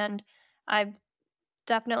 deadly, and I've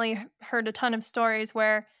definitely heard a ton of stories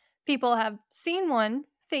where people have seen one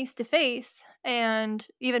face to face and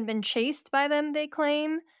even been chased by them, they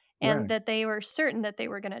claim, and Right. that they were certain that they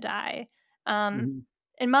were gonna die. Um, Mhm.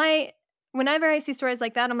 in my Whenever I see stories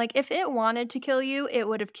like that, I'm like, if it wanted to kill you, it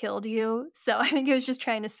would have killed you. So I think it was just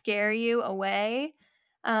trying to scare you away.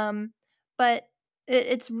 Um, but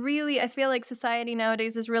it's really, I feel like society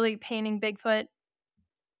nowadays is really painting Bigfoot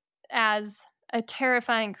as a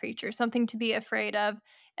terrifying creature, something to be afraid of,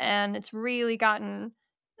 and it's really gotten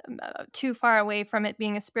too far away from it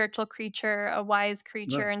being a spiritual creature, a wise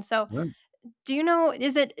creature. Right. And so, Right. do you know?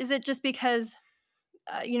 Is it just because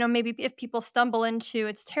maybe if people stumble into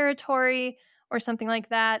its territory or something like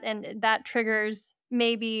that, and that triggers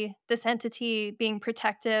maybe this entity being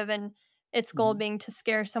protective and its goal Mhm. being to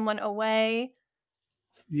scare someone away?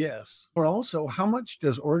 Yes. Or also, how much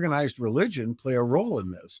does organized religion play a role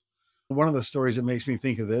in this? One of the stories that makes me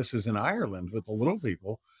think of this is in Ireland with the little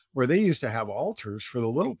people, where they used to have altars for the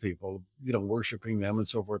little people, worshiping them and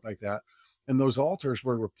so forth like that. And those altars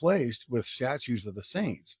were replaced with statues of the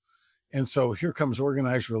saints. And so here comes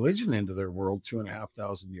organized religion into their world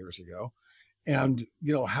 2,500 years ago. And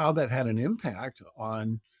how that had an impact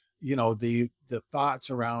on, the thoughts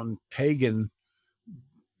around pagan,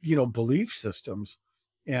 belief systems.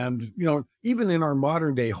 And, even in our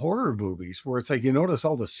modern day horror movies, where it's like, you notice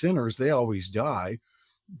all the sinners, they always die,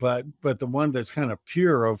 but the one that's kind of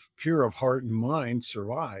pure of heart and mind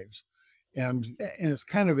survives. And it's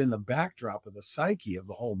kind of in the backdrop of the psyche of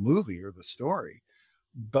the whole movie or the story.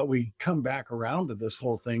 But we come back around to this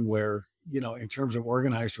whole thing where, in terms of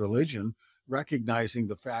organized religion, recognizing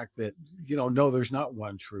the fact that, no, there's not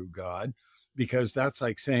one true God, because that's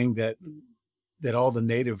like saying that all the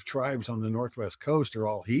native tribes on the Northwest coast are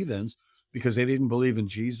all heathens because they didn't believe in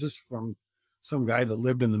Jesus, from some guy that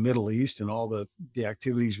lived in the Middle East and all the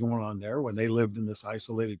activities going on there when they lived in this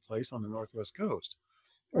isolated place on the Northwest coast,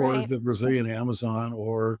 or Right. the Brazilian Amazon,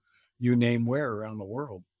 or you name where around the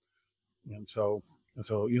world. And so,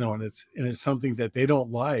 and it's something that they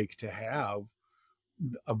don't like to have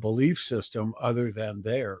a belief system other than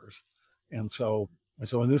theirs. And so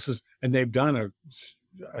and they've done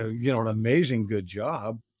an amazing good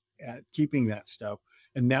job at keeping that stuff.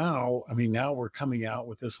 And now, I mean, now we're coming out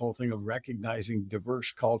with this whole thing of recognizing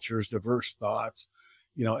diverse cultures, diverse thoughts,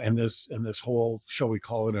 and this whole, shall we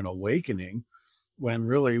call it, an awakening, when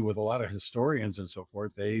really, with a lot of historians and so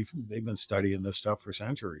forth, they've been studying this stuff for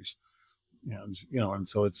centuries. And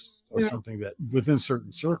so it's something that within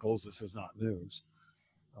certain circles, this is not news.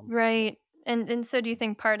 Um, Right. And so do you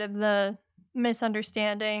think part of the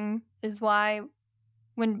misunderstanding is why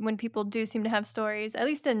when people do seem to have stories, at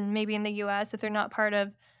least in maybe in the US, if they're not part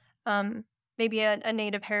of um maybe a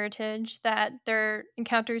native heritage, that their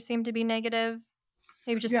encounters seem to be negative,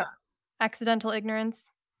 maybe just yeah, accidental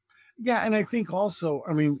ignorance? yeah, and I think also,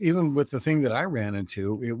 I mean, even with the thing that I ran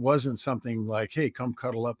into, it wasn't something like, "Hey, come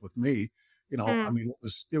cuddle up with me." I Mm. mean,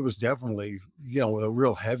 it was definitely, a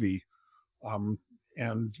real heavy, um,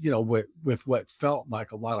 and with what felt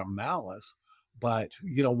like a lot of malice. But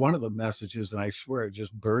one of the messages, and I swear it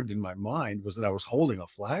just burned in my mind, was that I was holding a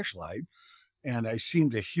flashlight, and I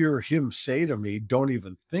seemed to hear him say to me, "Don't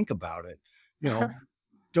even think about it." You know,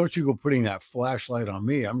 don't you go putting that flashlight on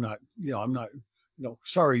me.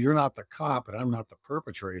 Sorry, you're not the cop and I'm not the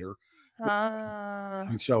perpetrator. Ah.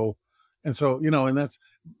 And so, and that's,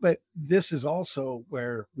 but this is also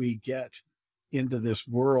where we get into this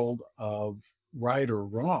world of right or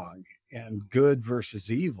wrong and good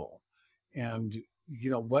versus evil. And,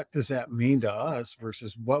 what does that mean to us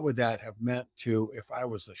versus what would that have meant to if I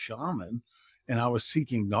was a shaman and I was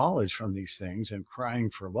seeking knowledge from these things and crying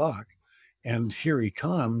for luck? And here he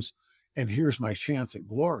comes, and here's my chance at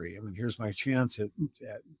glory. I mean, here's my chance at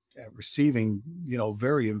receiving,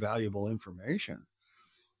 very invaluable information,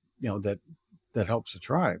 that helps the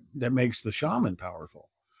tribe, that makes the shaman powerful.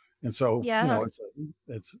 And so, Yeah.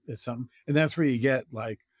 it's something, and that's where you get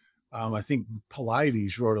like, I think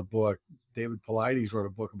Paulides wrote a book. David Paulides wrote a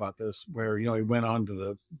book about this, where he went on to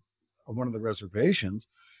the one of the reservations,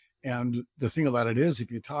 and the thing about it is,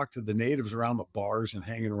 if you talk to the natives around the bars and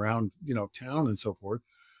hanging around, town and so forth,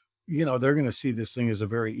 they're going to see this thing as a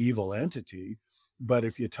very evil entity. But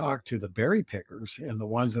if you talk to the berry pickers and the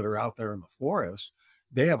ones that are out there in the forest,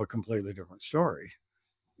 they have a completely different story.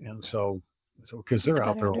 And so because Just a they're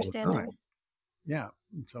out better there all the time. understanding. Yeah.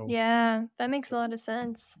 So, Yeah, that makes a so lot of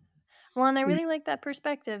sense. Well, and I it- really like that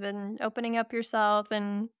perspective and opening up yourself.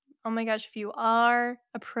 And oh my gosh, if you are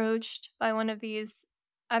approached by one of these,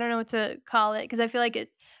 I don't know what to call it because I feel like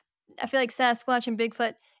Sasquatch and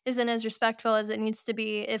Bigfoot isn't as respectful as it needs to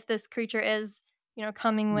be if this creature is,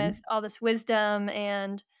 coming with all this wisdom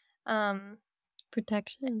and, um,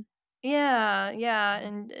 Protection. yeah, yeah,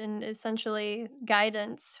 and essentially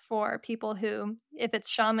guidance for people who, if it's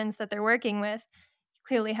shamans that they're working with,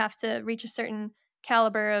 clearly have to reach a certain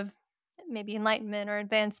caliber of maybe enlightenment or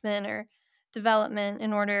advancement or development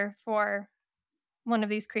in order for one of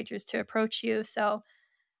these creatures to approach you. So,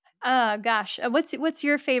 gosh, what's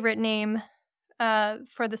your favorite name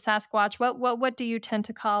for the Sasquatch? What do you tend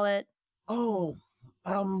to call it? oh,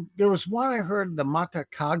 there was one I heard, the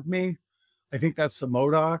Matakagmi. I think that's the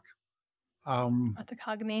Modoc. Um,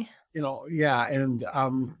 Otakagami. yeah, and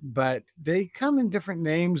but they come in different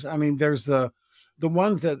names. I mean, there's the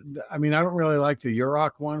ones that, I mean, I don't really like the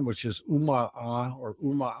Yurok one, which is Uma'a or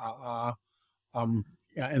Uma'a.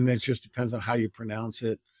 Yeah, and it just depends on how you pronounce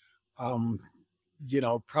it. Um,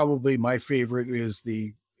 probably my favorite is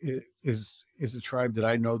the tribe that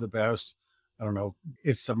I know the best. I don't know.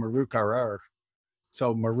 It's the Marukarar.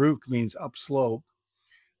 So Maruk means upslope,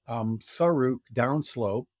 Saruk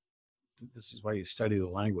downslope. This is why you study the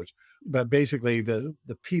language. But basically, the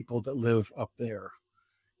people that live up there.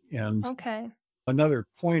 And Okay. another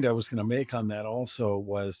point I was going to make on that also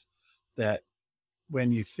was that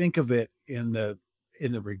when you think of it in the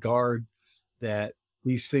regard that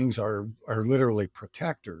these things are literally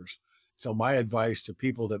protectors. So my advice to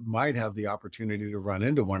people that might have the opportunity to run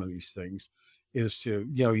into one of these things is to,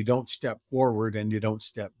 you don't step forward and you don't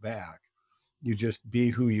step back. You just be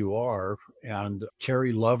who you are and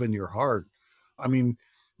carry love in your heart. I mean,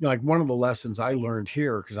 like one of the lessons I learned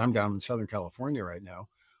here, because I'm down in Southern California right now,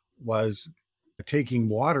 was taking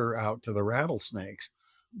water out to the rattlesnakes,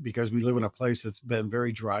 because we live in a place that's been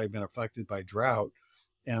very dry, been affected by drought.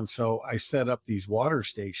 And so I set up these water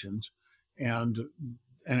stations, and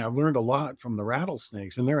I've learned a lot from the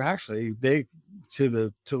rattlesnakes. And they're actually, they to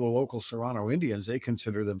the local Serrano Indians, they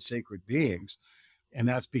consider them sacred beings. And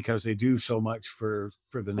that's because they do so much for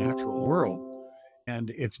the natural world. And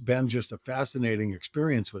it's been just a fascinating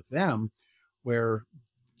experience with them, where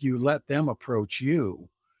you let them approach you,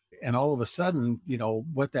 and all of a sudden,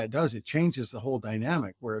 what that does, it changes the whole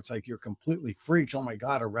dynamic, where it's like you're completely freaked. Oh my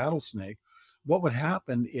God, a rattlesnake. What would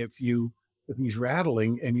happen if he's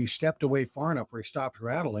rattling and you stepped away far enough where he stopped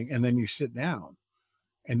rattling, and then you sit down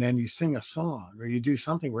and then you sing a song or you do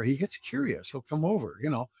something where he gets curious, he'll come over,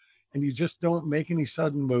 and you just don't make any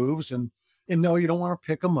sudden moves. And no, you don't want to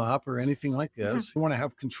pick him up or anything like this. You want to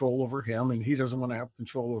have control over him, and he doesn't want to have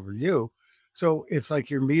control over you. So it's like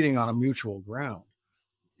you're meeting on a mutual ground.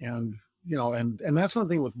 And and that's one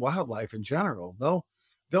thing with wildlife in general.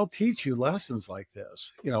 they'll teach you lessons like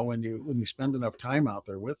this, when you spend enough time out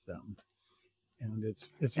there with them. And it's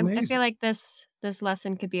I feel amazing. like this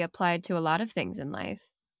lesson could be applied to a lot of things in life.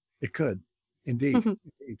 It could, indeed.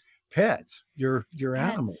 Indeed. Pets, your Pets.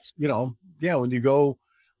 animals, yeah,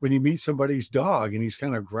 when you meet somebody's dog and he's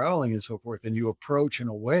kind of growling and so forth, and you approach in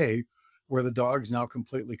a way where the dog's now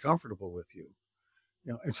completely comfortable with you.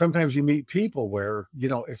 And sometimes you meet people where,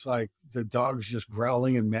 it's like the dog's just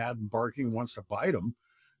growling and mad and barking, wants to bite them.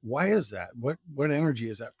 Why is that? What energy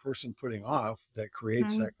is that person putting off that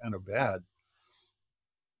creates Mhm. that kind of bad?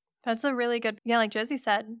 That's a really good, yeah, like Josie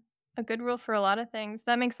said, a good rule for a lot of things.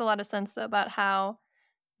 That makes a lot of sense though about how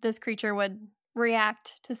this creature would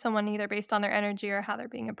react to someone either based on their energy or how they're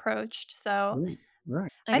being approached. So Right,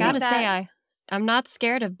 right. I I Yeah. think gotta say, that I'm not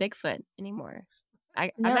scared of Bigfoot anymore.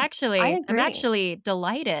 I'm no, I I'm agree. actually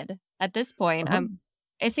delighted at this point. Uh-huh.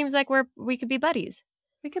 It seems like we could be buddies.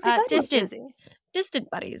 We could be buddies, Distant Josie.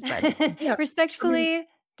 buddies, but Yeah. I mean, Respectfully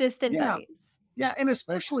distant yeah. buddies. Yeah, and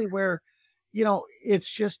especially where,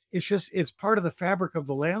 it's part of the fabric of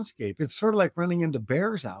the landscape. It's sort of like running into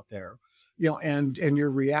bears out there, and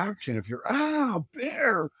your reaction if you're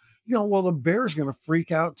bear, well, the bear's going to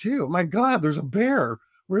freak out too. My God, there's a bear.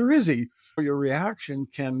 Where is he? Your reaction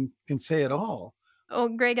can say it all. Oh,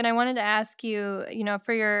 Greg, and I wanted to ask you,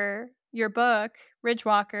 for your book, Ridge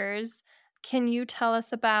Walkers, can you tell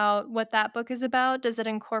us about what that book is about? Does it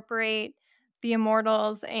incorporate the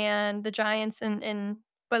immortals and the giants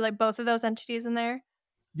but like both of those entities in there?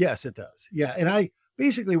 Yes, it does. Yeah. And I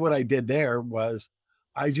basically what I did there was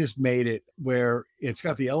I just made it where it's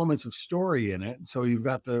got the elements of story in it. So you've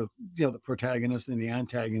got the protagonist and the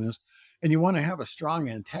antagonist, and you want to have a strong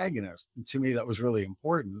antagonist. And to me, that was really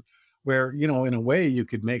important. Where, in a way, you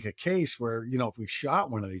could make a case where, if we shot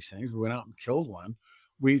one of these things, we went out and killed one,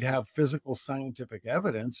 we'd have physical scientific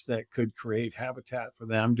evidence that could create habitat for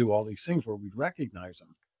them, do all these things where we'd recognize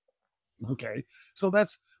them. Okay. So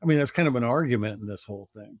that's kind of an argument in this whole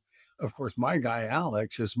thing. Of course, my guy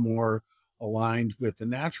Alex is more aligned with the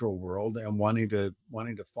natural world and wanting to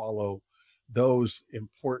follow those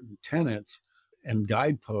important tenets and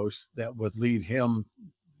guideposts that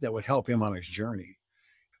would help him on his journey.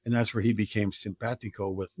 And that's where he became simpatico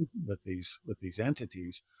with these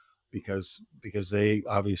entities because they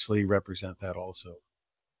obviously represent that also.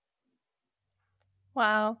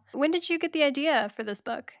 Wow. When did you get the idea for this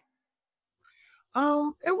book?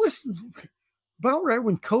 It was about right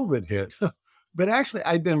when COVID hit. But actually,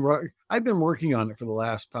 I've been working on it for the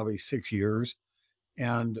last probably 6 years,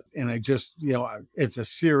 and I just it's a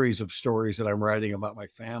series of stories that I'm writing about my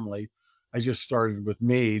family. I just started with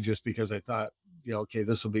me just because I thought, okay,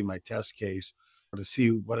 this will be my test case to see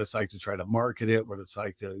what it's like to try to market it, what it's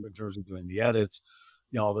like to in terms of doing the edits,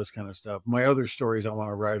 all this kind of stuff. My other stories I want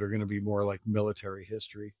to write are going to be more like military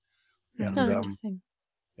history Mhm. and oh, um, interesting.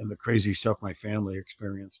 and the crazy stuff my family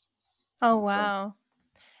experienced. Oh, And so. wow.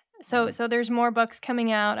 So there's more books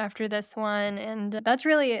coming out after this one, and that's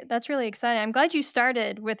really exciting. I'm glad you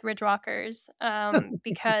started with Ridge Walkers,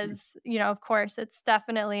 because of course, it's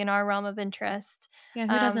definitely in our realm of interest. Yeah,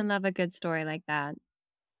 who Um, doesn't love a good story like that?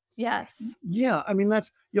 yes. Yeah, I mean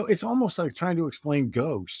that's it's almost like trying to explain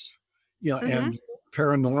ghosts, Hmm. and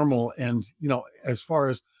paranormal, and as far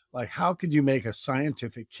as like how could you make a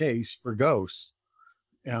scientific case for ghosts,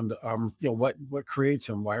 and what creates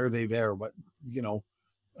them, why are they there,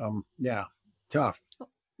 yeah, tough,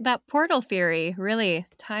 That portal theory really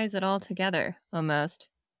ties it all together almost.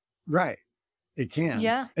 right? It can,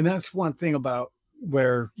 Yeah. and that's one thing about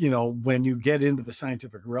where when you get into the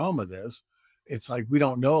scientific realm of this, it's like we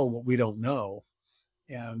don't know what we don't know.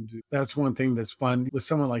 And that's one thing that's fun with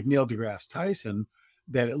someone like Neil deGrasse Tyson,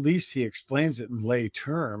 that at least he explains it in lay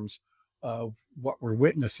terms of what we're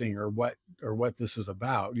witnessing or what this is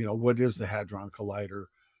about. What is the Hadron Collider?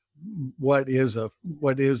 What is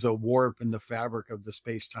a warp in the fabric of the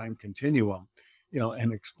space-time continuum?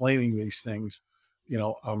 And explaining these things, you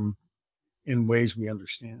know, um, in ways we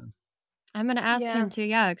understand. I'm gonna ask him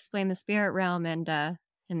Yeah. to, explain the spirit realm and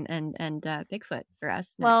Bigfoot for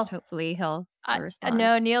us next. Well, Hopefully he'll respond.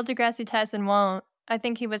 no, Neil deGrasse Tyson won't. I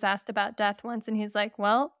think he was asked about death once, and he's like,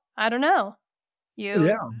 "Well, I don't know. You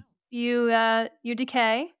Yeah. you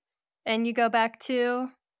decay, and you go back to,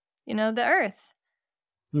 the earth."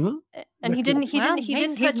 Hmm. And he didn't he Well, didn't he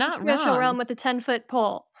didn't he's touch the not spiritual realm wrong. with a 10-foot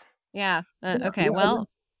pole. Yeah. Yeah, Okay. yeah, Well,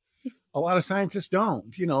 a lot of scientists don't,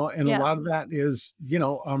 and a Yeah. lot of that is,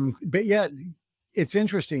 but yet it's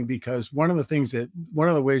interesting because one of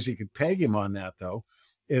the ways you could peg him on that though,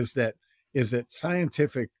 is that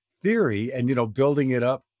scientific theory and, building it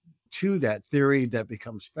up to that theory that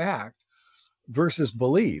becomes fact versus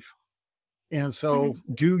belief. And Mhm. so,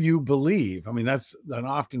 do you believe? I mean, that's an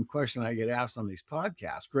often question I get asked on these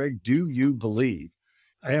podcasts. Greg, do you believe?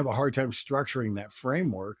 I have a hard time structuring that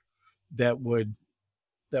framework that would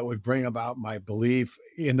bring about my belief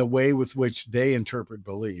in the way with which they interpret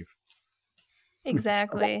belief. So,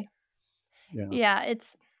 Exactly. yeah, Yeah,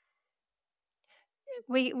 it's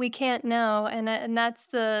we can't know, and that's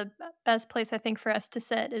the best place I think for us to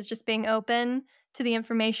sit is just being open to the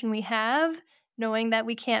information we have, knowing that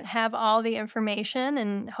we can't have all the information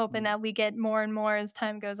and hoping mm, that we get more and more as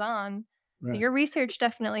time goes on. right, Your research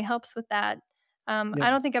definitely helps with that. yeah, I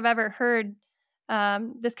don't think I've ever heard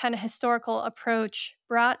this kind of historical approach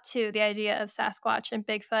brought to the idea of Sasquatch and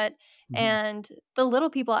Bigfoot mhm, and the little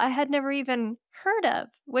people I had never even heard of,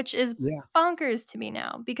 which is yeah. bonkers to me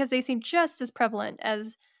now because they seem just as prevalent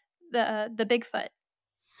as the Bigfoot.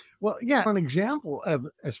 Well, yeah, an example of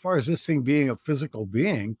as far as this thing being a physical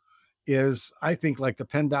being is, I think, like the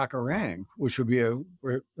Pendak orang, which would be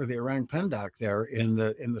or the orang pendak there in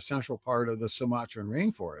the central part of the Sumatran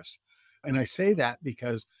rainforest. And I say that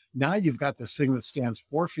because now you've got this thing that stands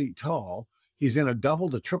 4 feet tall. He's in a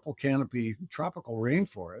double to triple canopy tropical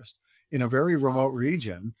rainforest in a very remote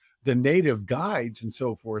region. The native guides and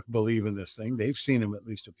so forth believe in this thing. They've seen him at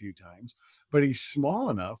least a few times, but he's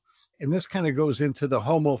small enough, and this kind of goes into the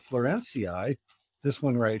Homo florentii, this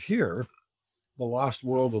one right here, the lost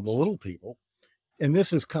world of the little people. And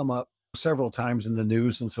this has come up several times in the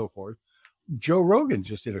news and so forth. Joe Rogan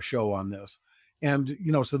just did a show on this. And,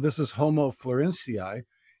 so this is Homo florentii.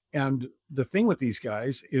 And the thing with these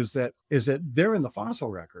guys is that they're in the fossil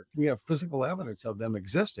record. We have physical evidence of them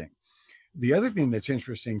existing. The other thing that's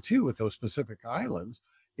interesting too with those Pacific islands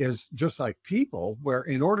is just like people, where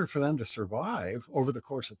in order for them to survive over the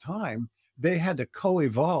course of time, they had to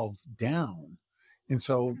co-evolve down. And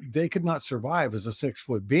so they could not survive as a 6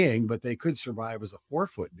 foot being, but they could survive as a 4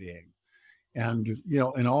 foot being. And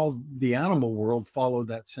and all the animal world followed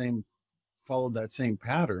that same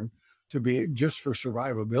pattern to be just for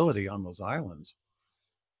survivability on those islands.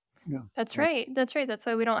 Yeah. That's right. That's right. That's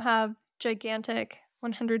why we don't have gigantic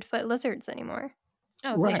 100-foot lizards anymore,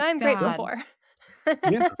 Oh, which Right. thank I'm grateful Right. God. for.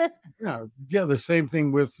 Yeah. Yeah, the same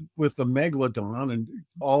thing with the megalodon and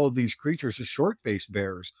all of these creatures, the short-faced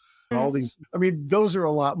bears, and all Mm, these. I mean, those are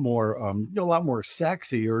a lot more, a lot more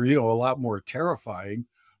sexy, or a lot more terrifying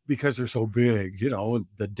because they're so big.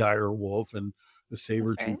 The dire wolf and the that's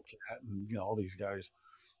right. saber-toothed cat, and all these guys.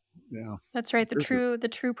 Yeah, That's right. The they're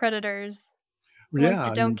good. true predators, the ones Yeah,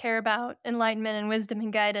 that don't care about enlightenment and wisdom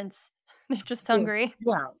and guidance. They're just hungry.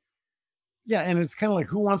 yeah, yeah, and it's kind of like,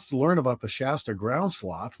 who wants to learn about the Shasta ground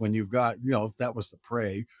sloth when you've got, if that was the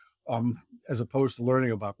prey, as opposed to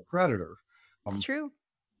learning about the predator. It's Um, true.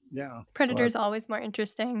 yeah. So Predator's always more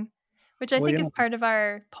interesting, which I well, think yeah. is part of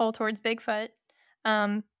our pull towards Bigfoot.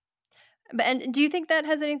 Um, but and do you think that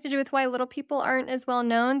has anything to do with why little people aren't as well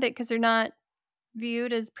known that because they're not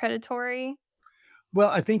viewed as predatory? Well,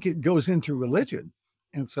 I think it goes into religion.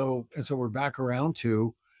 And so we're back around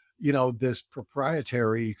to, this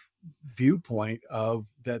proprietary viewpoint of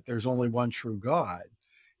that there's only one true God.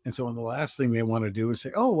 And so, and the last thing they want to do is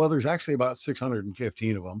say, oh, well, there's actually about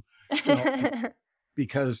 615 of them, you know,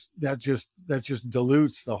 because that just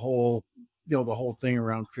dilutes the whole thing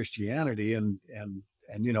around Christianity and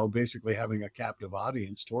basically having a captive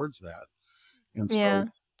audience towards that. And Yeah. so,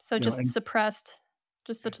 So just and suppressed.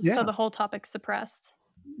 Just so yeah, the whole topic's suppressed.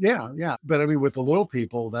 yeah, yeah. But I mean, with the little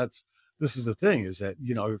people, this is the thing, is that,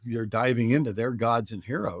 you're diving into their gods and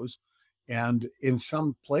heroes. And in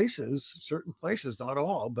some places, certain places, not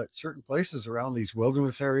all, but certain places around these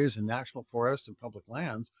wilderness areas and national forests and public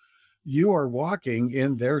lands, you are walking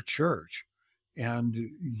in their church. And,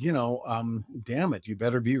 damn it, you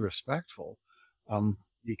better be respectful.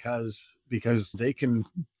 Because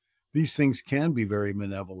these things can be very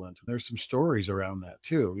malevolent. There's some stories around that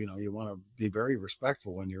too. You want to be very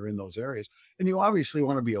respectful when you're in those areas. And you obviously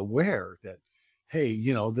want to be aware that, hey,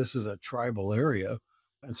 this is a tribal area.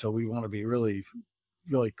 And so we want to be really,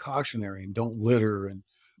 really cautionary and don't litter and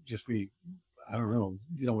just be, I don't know,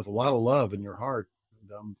 with a lot of love in your heart. And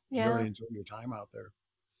really Yeah. enjoy your time out there.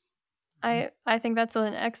 I think that's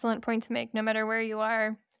an excellent point to make no matter where you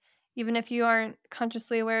are, even if you aren't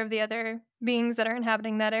consciously aware of the other beings that are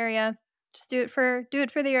inhabiting that area. Just do it for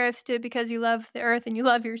the earth, do it because you love the earth and you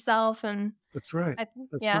love yourself and That's right.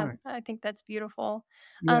 That's yeah, right. I think that's beautiful.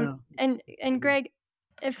 Yeah. And Greg,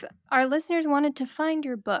 if our listeners wanted to find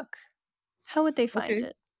your book, how would they find Okay.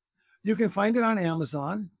 it? You can find it on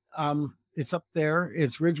Amazon. It's up there.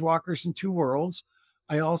 It's Ridgewalkers in Two Worlds.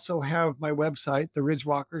 I also have my website,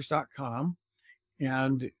 theridgewalkers.com.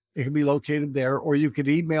 And It can be located there, or you could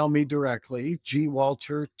email me directly,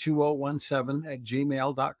 gwalter2017 at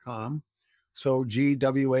gmail.com. So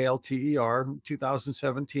GWALTER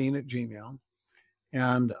 2017 at Gmail.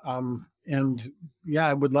 And yeah,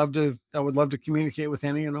 I would love to communicate with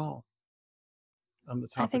any and all on the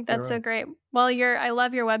I topic think that's so thereof. great. Well, I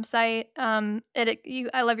love your website.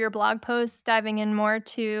 I love your blog posts diving in more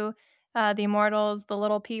to the immortals, the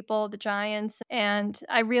little people, the giants, and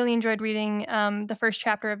I really enjoyed reading the first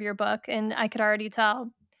chapter of your book. And I could already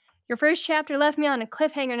tell your first chapter left me on a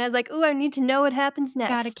cliffhanger, and I was like, "Ooh, I need to know what happens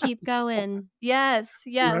Gotta next." keep going. Yes,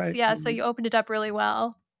 yes, Right. yeah. So you opened it up really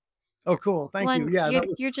well. Oh, cool. Thank you. One, Yeah, you're that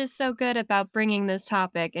was you're just so good about bringing this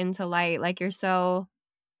topic into light. Like you're so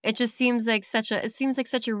it just seems like such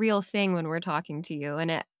a real thing when we're talking to you. And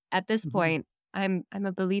at this mhm. point, I'm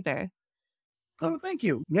a believer. Oh, thank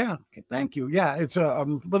you. Yeah, thank you. Yeah, it's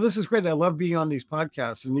but this is great. I love being on these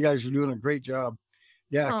podcasts, and you guys are doing a great job.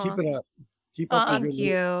 Yeah, keep Oh, it up. Keep up the Aw, good thank work.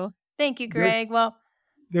 you. thank you, There's Greg. Well,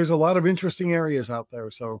 there's a lot of interesting areas out there.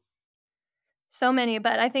 So so many,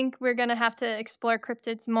 but I think we're gonna have to explore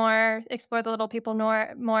cryptids more, explore the little people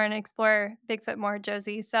more, and explore Bigfoot more,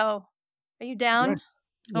 Josie. So, are you right, down?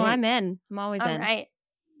 Oh, right. I'm in. I'm always All in. right,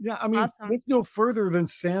 Yeah, I mean, awesome. look no further than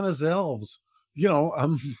Santa's elves. You know,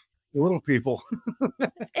 the little people.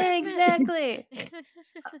 It's Christmas. Exactly.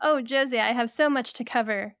 Oh, Josie, I have so much to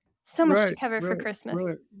Right, cover for right, Christmas.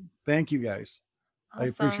 right. Thank you guys. I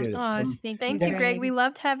Awesome. appreciate it. Oh, thank you, Thank you, Yeah. Greg. We Greg.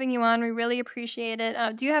 loved having you on. We really appreciate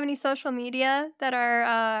it. Do you have any social media that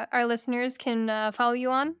our listeners can follow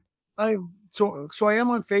you on? I so I am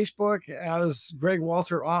on Facebook as Greg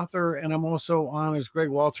Walter author, and I'm also on as Greg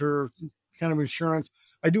Walter kind of insurance.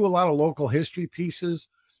 I do a lot of local history pieces,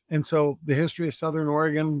 and so the history of Southern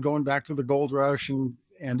Oregon, going back to the gold rush, and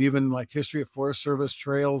even like history of Forest Service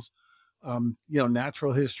trails,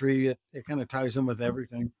 natural history. It kind of ties in with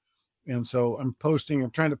everything, and so I'm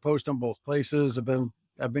trying to post on both places. I've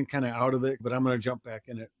been kind of out of it, but I'm going to jump back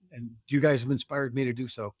in it, and you guys have inspired me to do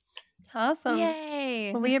so. Awesome.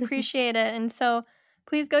 Yay. Well, we appreciate it. And so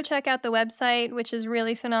please go check out the website, which is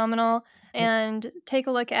really phenomenal, and take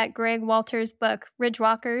a look at Greg Walter's book, Ridge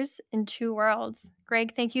Walkers in Two Worlds.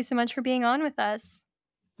 Greg, thank you so much for being on with us.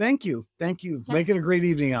 Thank you. Thank you. Yeah. Make it a great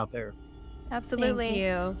evening out there. Thank Absolutely.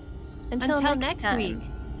 you. Until Until next next week,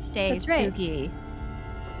 time. stay That's right. spooky.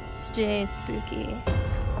 Stay spooky.